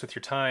generous with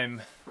your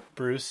time,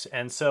 Bruce.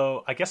 And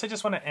so I guess I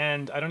just want to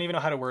end, I don't even know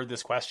how to word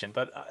this question,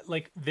 but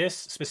like this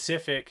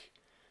specific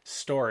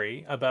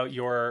story about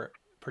your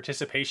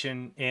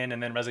participation in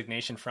and then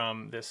resignation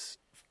from this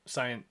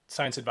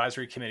Science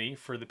Advisory Committee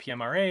for the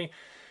PMRA.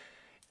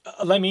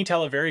 Let me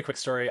tell a very quick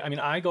story. I mean,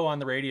 I go on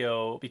the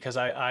radio because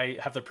I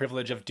have the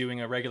privilege of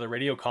doing a regular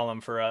radio column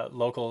for a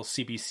local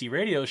CBC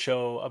radio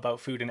show about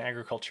food and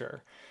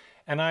agriculture.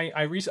 And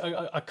I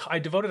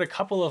devoted a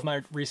couple of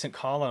my recent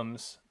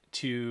columns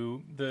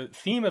to the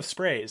theme of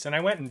sprays, and I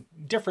went in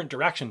different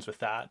directions with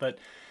that. But,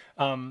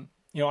 I'm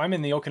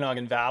in the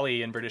Okanagan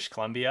Valley in British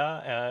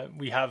Columbia.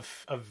 We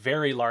have a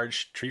very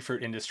large tree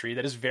fruit industry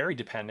that is very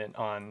dependent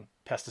on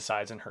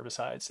pesticides and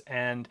herbicides.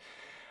 And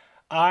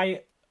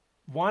I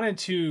wanted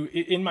to,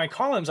 in my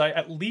columns, I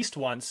at least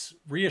once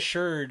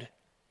reassured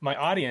my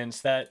audience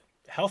that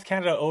Health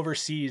Canada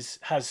overseas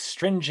has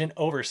stringent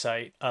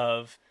oversight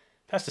of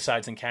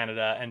pesticides in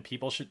Canada, and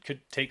people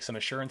could take some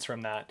assurance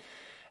from that.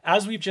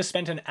 As we've just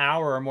spent an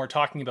hour or more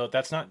talking about,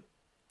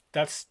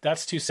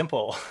 that's too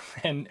simple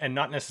and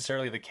not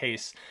necessarily the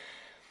case.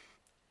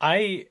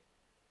 I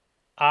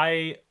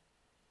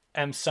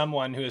am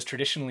someone who has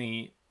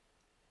traditionally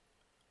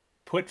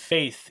put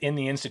faith in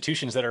the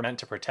institutions that are meant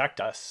to protect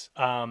us,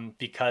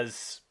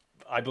 because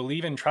I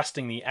believe in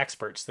trusting the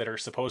experts that are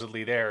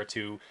supposedly there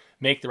to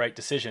make the right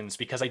decisions,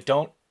 because I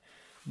don't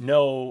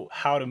know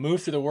how to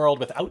move through the world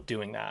without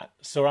doing that.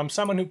 So I'm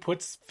someone who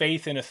puts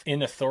faith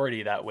in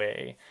authority that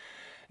way.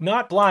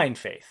 Not blind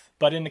faith,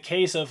 but in the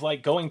case of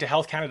like going to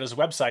Health Canada's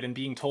website and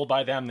being told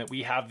by them that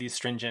we have the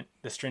stringent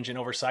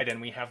oversight and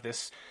we have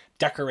this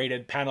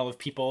decorated panel of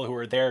people who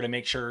are there to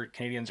make sure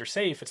Canadians are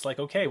safe. It's like,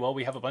 okay, well,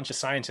 we have a bunch of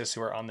scientists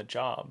who are on the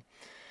job.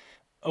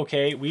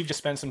 Okay, we've just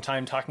spent some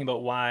time talking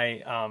about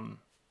why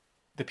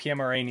the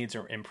PMRA needs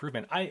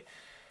improvement. I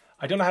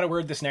don't know how to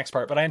word this next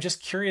part, but I'm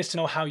just curious to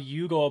know how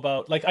you go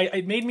about, like,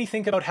 it made me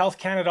think about Health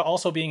Canada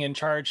also being in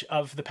charge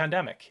of the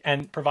pandemic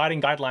and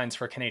providing guidelines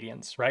for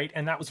Canadians, right?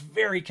 And that was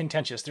very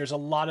contentious. There's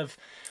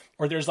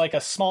there's like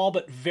a small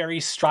but very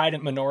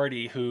strident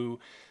minority who,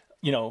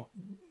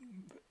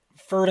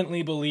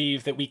 fervently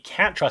believe that we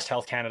can't trust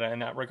Health Canada in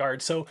that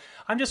regard. So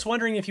I'm just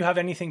wondering if you have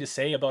anything to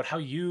say about how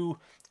you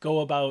go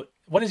about,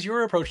 what is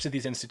your approach to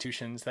these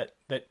institutions that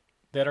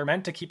are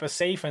meant to keep us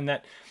safe, and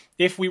that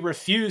if we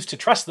refuse to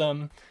trust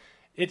them,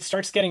 it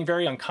starts getting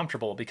very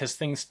uncomfortable because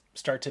things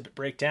start to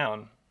break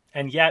down.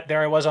 And yet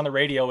there I was on the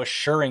radio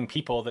assuring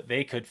people that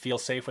they could feel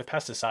safe with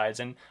pesticides.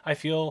 And I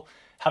feel,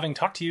 having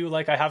talked to you,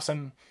 like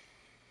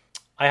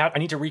I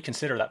need to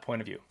reconsider that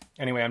point of view.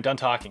 Anyway, I'm done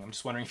talking. I'm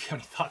just wondering if you have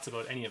any thoughts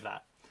about any of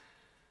that.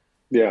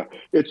 Yeah,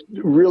 it's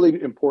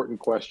really important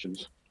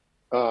questions.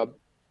 I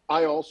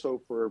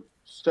also, for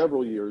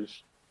several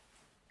years,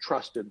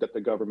 trusted that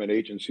the government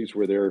agencies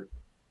were there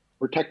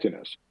protecting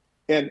us.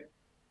 And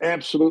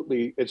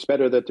absolutely, it's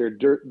better that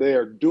they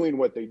are doing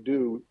what they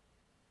do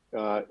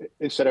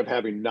instead of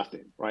having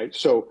nothing, right?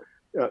 So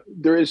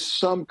there is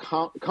some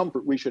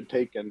comfort we should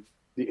take in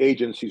the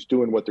agencies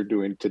doing what they're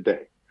doing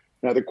today.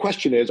 Now, the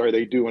question is, are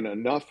they doing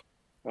enough?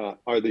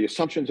 Are the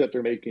assumptions that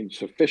they're making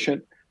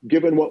sufficient,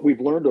 given what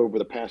we've learned over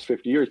the past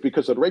 50 years?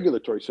 Because the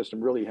regulatory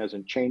system really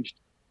hasn't changed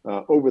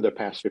over the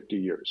past 50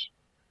 years.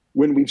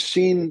 When we've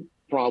seen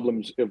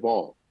problems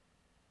evolve,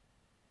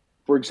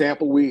 for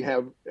example, we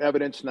have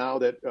evidence now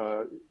that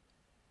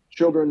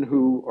children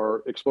who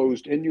are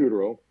exposed in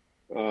utero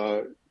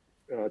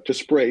to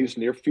sprays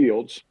near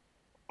fields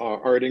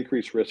are at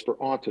increased risk for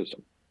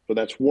autism. So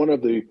that's one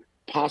of the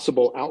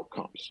possible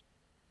outcomes.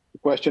 The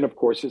question, of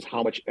course, is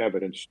how much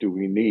evidence do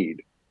we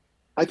need?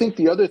 I think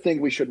the other thing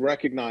we should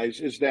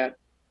recognize is that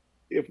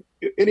if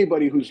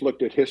anybody who's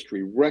looked at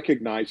history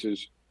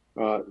recognizes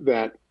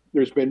that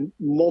there's been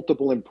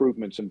multiple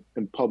improvements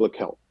in public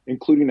health,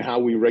 including how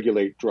we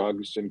regulate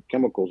drugs and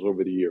chemicals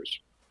over the years.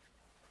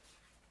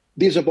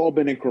 These have all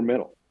been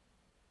incremental.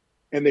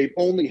 And they've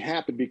only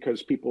happened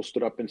because people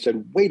stood up and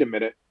said, wait a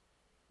minute,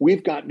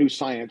 we've got new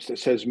science that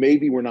says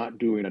maybe we're not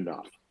doing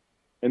enough.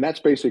 And that's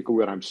basically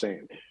what I'm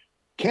saying.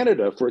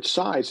 Canada, for its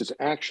size, is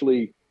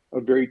actually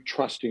a very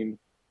trusting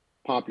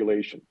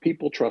population.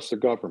 People trust the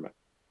government.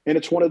 And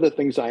it's one of the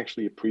things I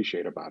actually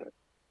appreciate about it.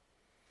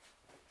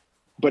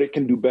 But it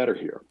can do better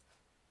here.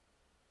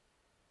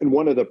 And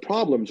one of the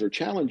problems or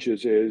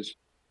challenges is,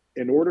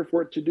 in order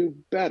for it to do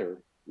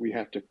better, we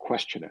have to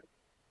question it.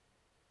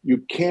 You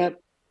can't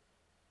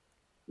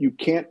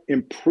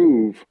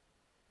improve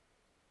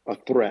a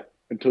threat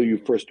until you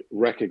first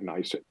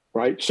recognize it,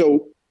 right?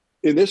 So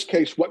in this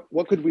case,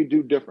 what could we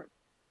do different?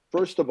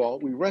 First of all,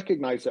 we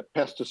recognize that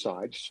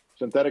pesticides,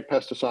 synthetic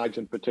pesticides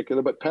in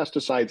particular, but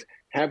pesticides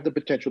have the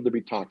potential to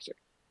be toxic.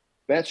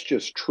 That's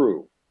just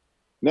true.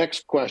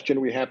 Next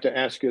question we have to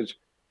ask is,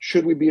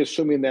 should we be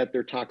assuming that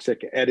they're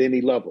toxic at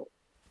any level?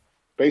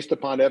 Based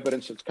upon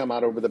evidence that's come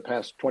out over the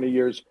past 20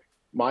 years,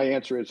 my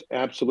answer is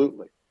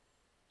absolutely.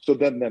 So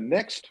then the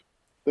next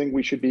thing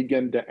we should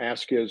begin to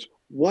ask is,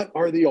 what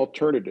are the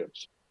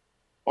alternatives?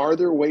 Are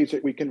there ways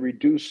that we can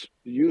reduce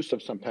the use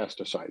of some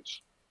pesticides?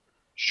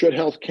 Should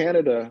Health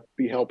Canada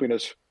be helping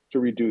us to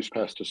reduce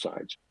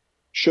pesticides?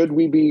 Should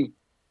we be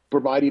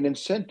providing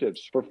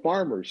incentives for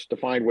farmers to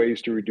find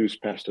ways to reduce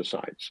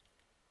pesticides?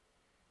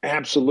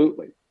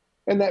 Absolutely.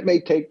 And that may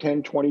take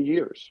 10, 20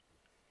 years.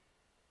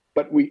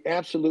 But we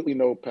absolutely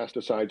know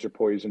pesticides are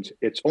poisons.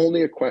 It's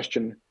only a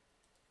question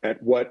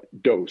at what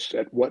dose,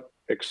 at what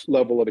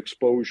level of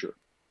exposure.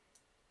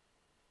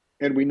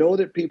 And we know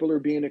that people are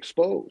being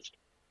exposed.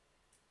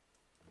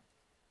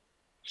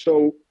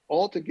 So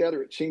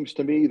altogether, it seems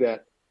to me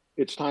that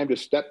it's time to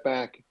step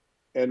back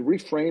and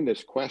reframe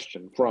this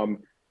question from,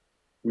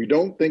 we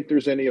don't think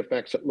there's any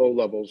effects at low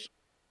levels,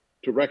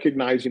 to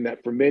recognizing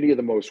that for many of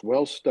the most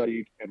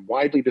well-studied and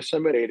widely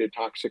disseminated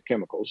toxic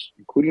chemicals,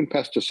 including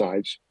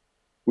pesticides,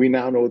 we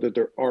now know that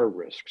there are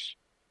risks.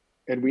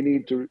 And we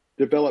need to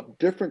develop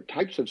different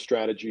types of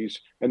strategies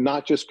and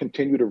not just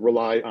continue to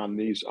rely on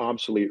these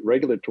obsolete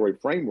regulatory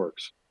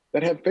frameworks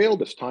that have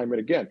failed us time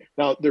and again.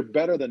 Now, they're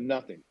better than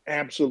nothing,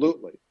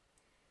 absolutely.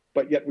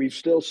 But yet we've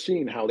still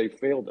seen how they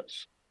failed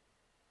us.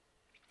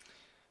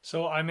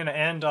 So I'm going to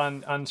end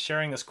on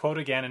sharing this quote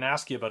again and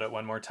ask you about it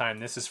one more time.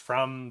 This is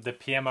from the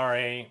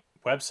PMRA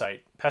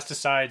website.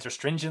 Pesticides are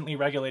stringently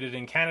regulated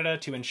in Canada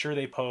to ensure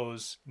they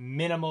pose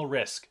minimal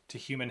risk to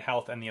human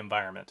health and the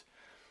environment.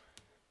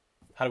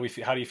 How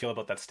do you feel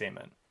about that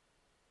statement?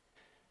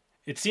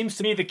 It seems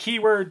to me the key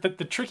word,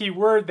 the tricky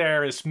word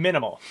there is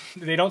minimal.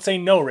 They don't say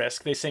no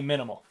risk, they say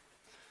minimal.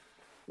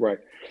 Right.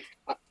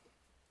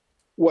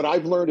 What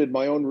I've learned in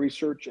my own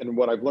research and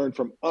what I've learned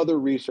from other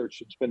research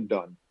that's been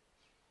done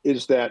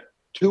is that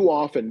too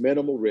often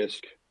minimal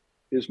risk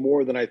is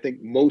more than I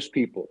think most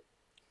people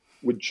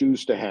would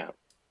choose to have.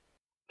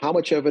 How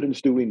much evidence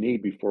do we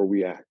need before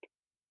we act?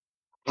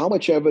 How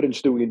much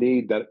evidence do we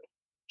need that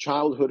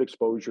childhood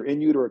exposure,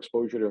 in utero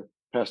exposure to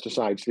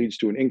pesticides leads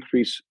to an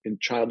increase in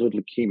childhood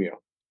leukemia?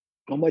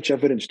 How much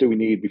evidence do we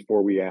need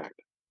before we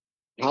act?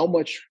 How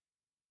much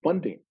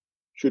funding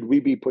should we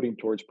be putting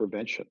towards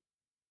prevention?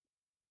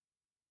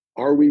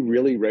 Are we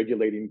really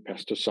regulating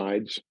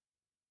pesticides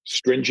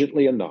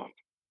stringently enough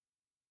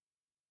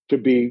to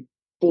be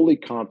fully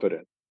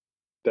confident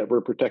that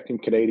we're protecting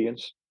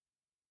Canadians?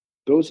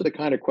 Those are the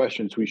kind of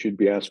questions we should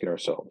be asking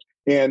ourselves.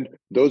 And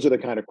those are the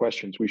kind of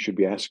questions we should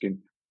be asking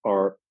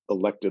our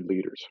elected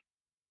leaders.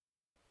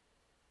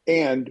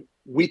 And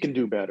we can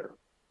do better.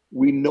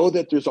 We know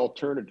that there's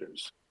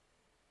alternatives,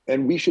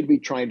 and we should be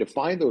trying to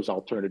find those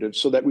alternatives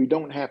so that we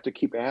don't have to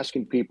keep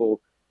asking people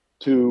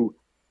to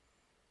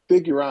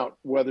figure out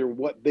whether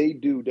what they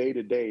do day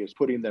to day is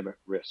putting them at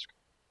risk.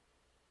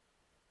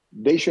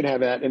 They should have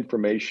that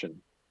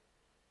information.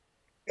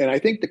 And I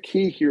think the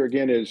key here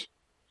again is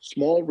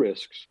small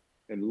risks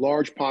and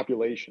large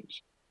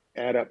populations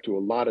add up to a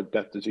lot of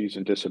death, disease,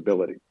 and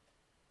disability.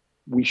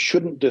 We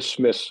shouldn't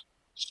dismiss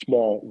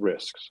small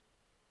risks.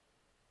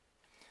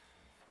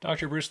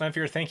 Dr. Bruce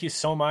Lanphier, thank you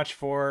so much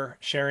for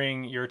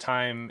sharing your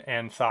time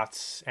and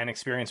thoughts and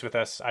experience with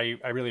us. I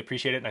really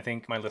appreciate it, and I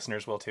think my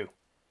listeners will too.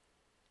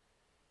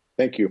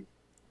 Thank you.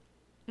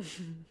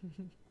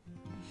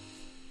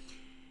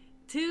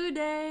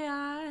 Today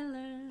I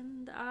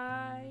learned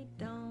I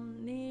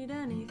don't need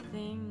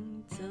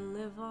anything to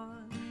live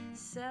on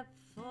except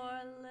for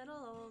a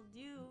little old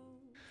you.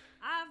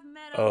 I've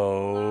met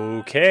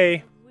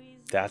Okay,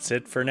 that's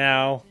it for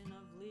now.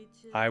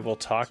 I will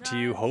talk to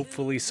you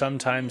hopefully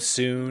sometime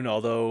soon,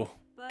 although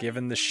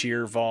given the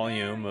sheer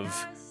volume of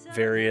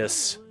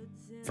various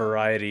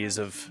varieties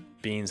of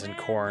beans and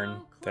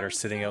corn that are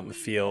sitting out in the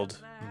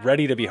field,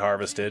 ready to be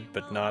harvested,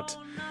 but not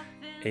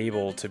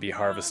able to be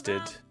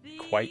harvested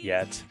quite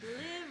yet,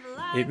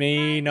 it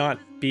may not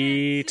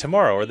be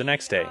tomorrow or the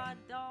next day,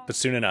 but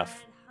soon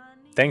enough.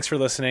 Thanks for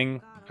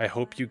listening. I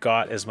hope you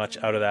got as much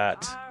out of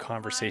that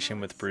conversation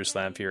with Bruce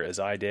Lanphier as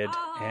I did,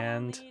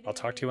 and I'll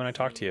talk to you when I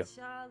talk to you.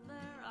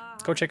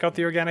 Go check out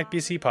the Organic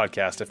BC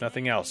podcast, if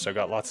nothing else. I've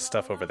got lots of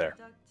stuff over there.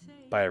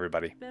 Bye,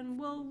 everybody. And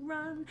we'll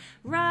run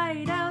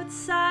right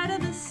outside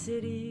of the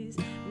city's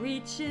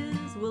reaches.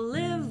 We'll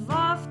live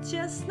off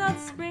chestnut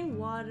spring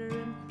water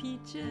and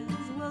peaches.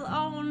 We'll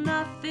owe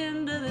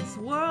nothing to this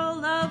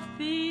world of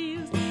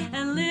thieves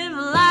and live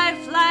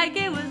life like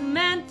it was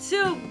meant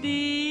to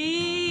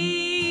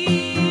be.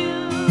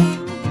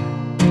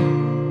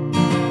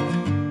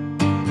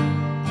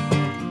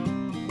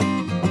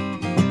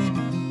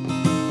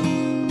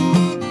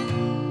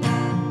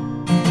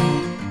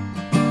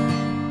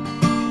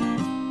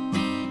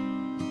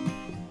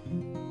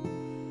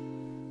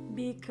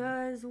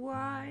 Because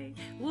why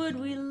would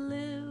we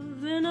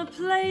live in a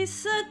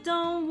place that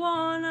don't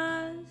want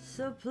us?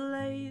 A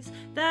place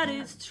that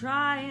is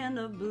trying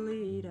to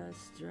bleed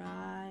us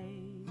dry.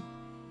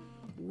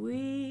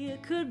 We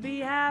could be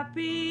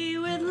happy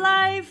with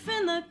life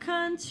in the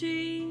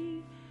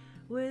country,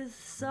 with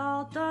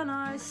salt on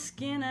our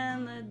skin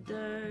and the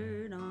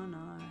dirt on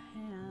our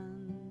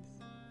hands.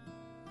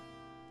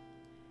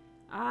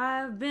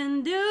 I've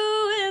been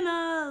doing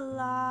a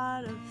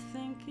lot of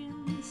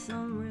thinking,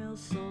 some real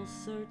soul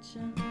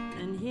searching,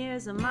 and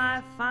here's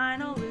my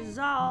final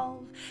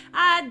resolve.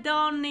 I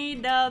don't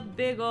need a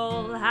big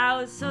old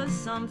house or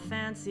some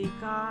fancy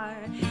car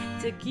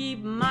to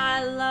keep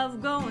my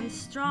love going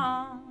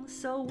strong,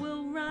 so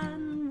we'll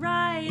run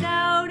right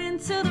out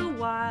into the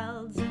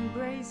wild's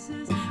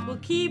embraces. We'll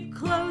keep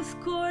close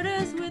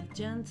quarters with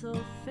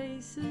gentle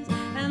faces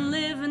and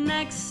live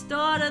next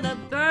door to the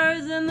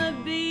birds and the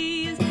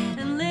bees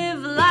and live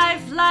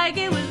life like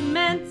it was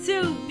meant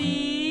to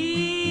be.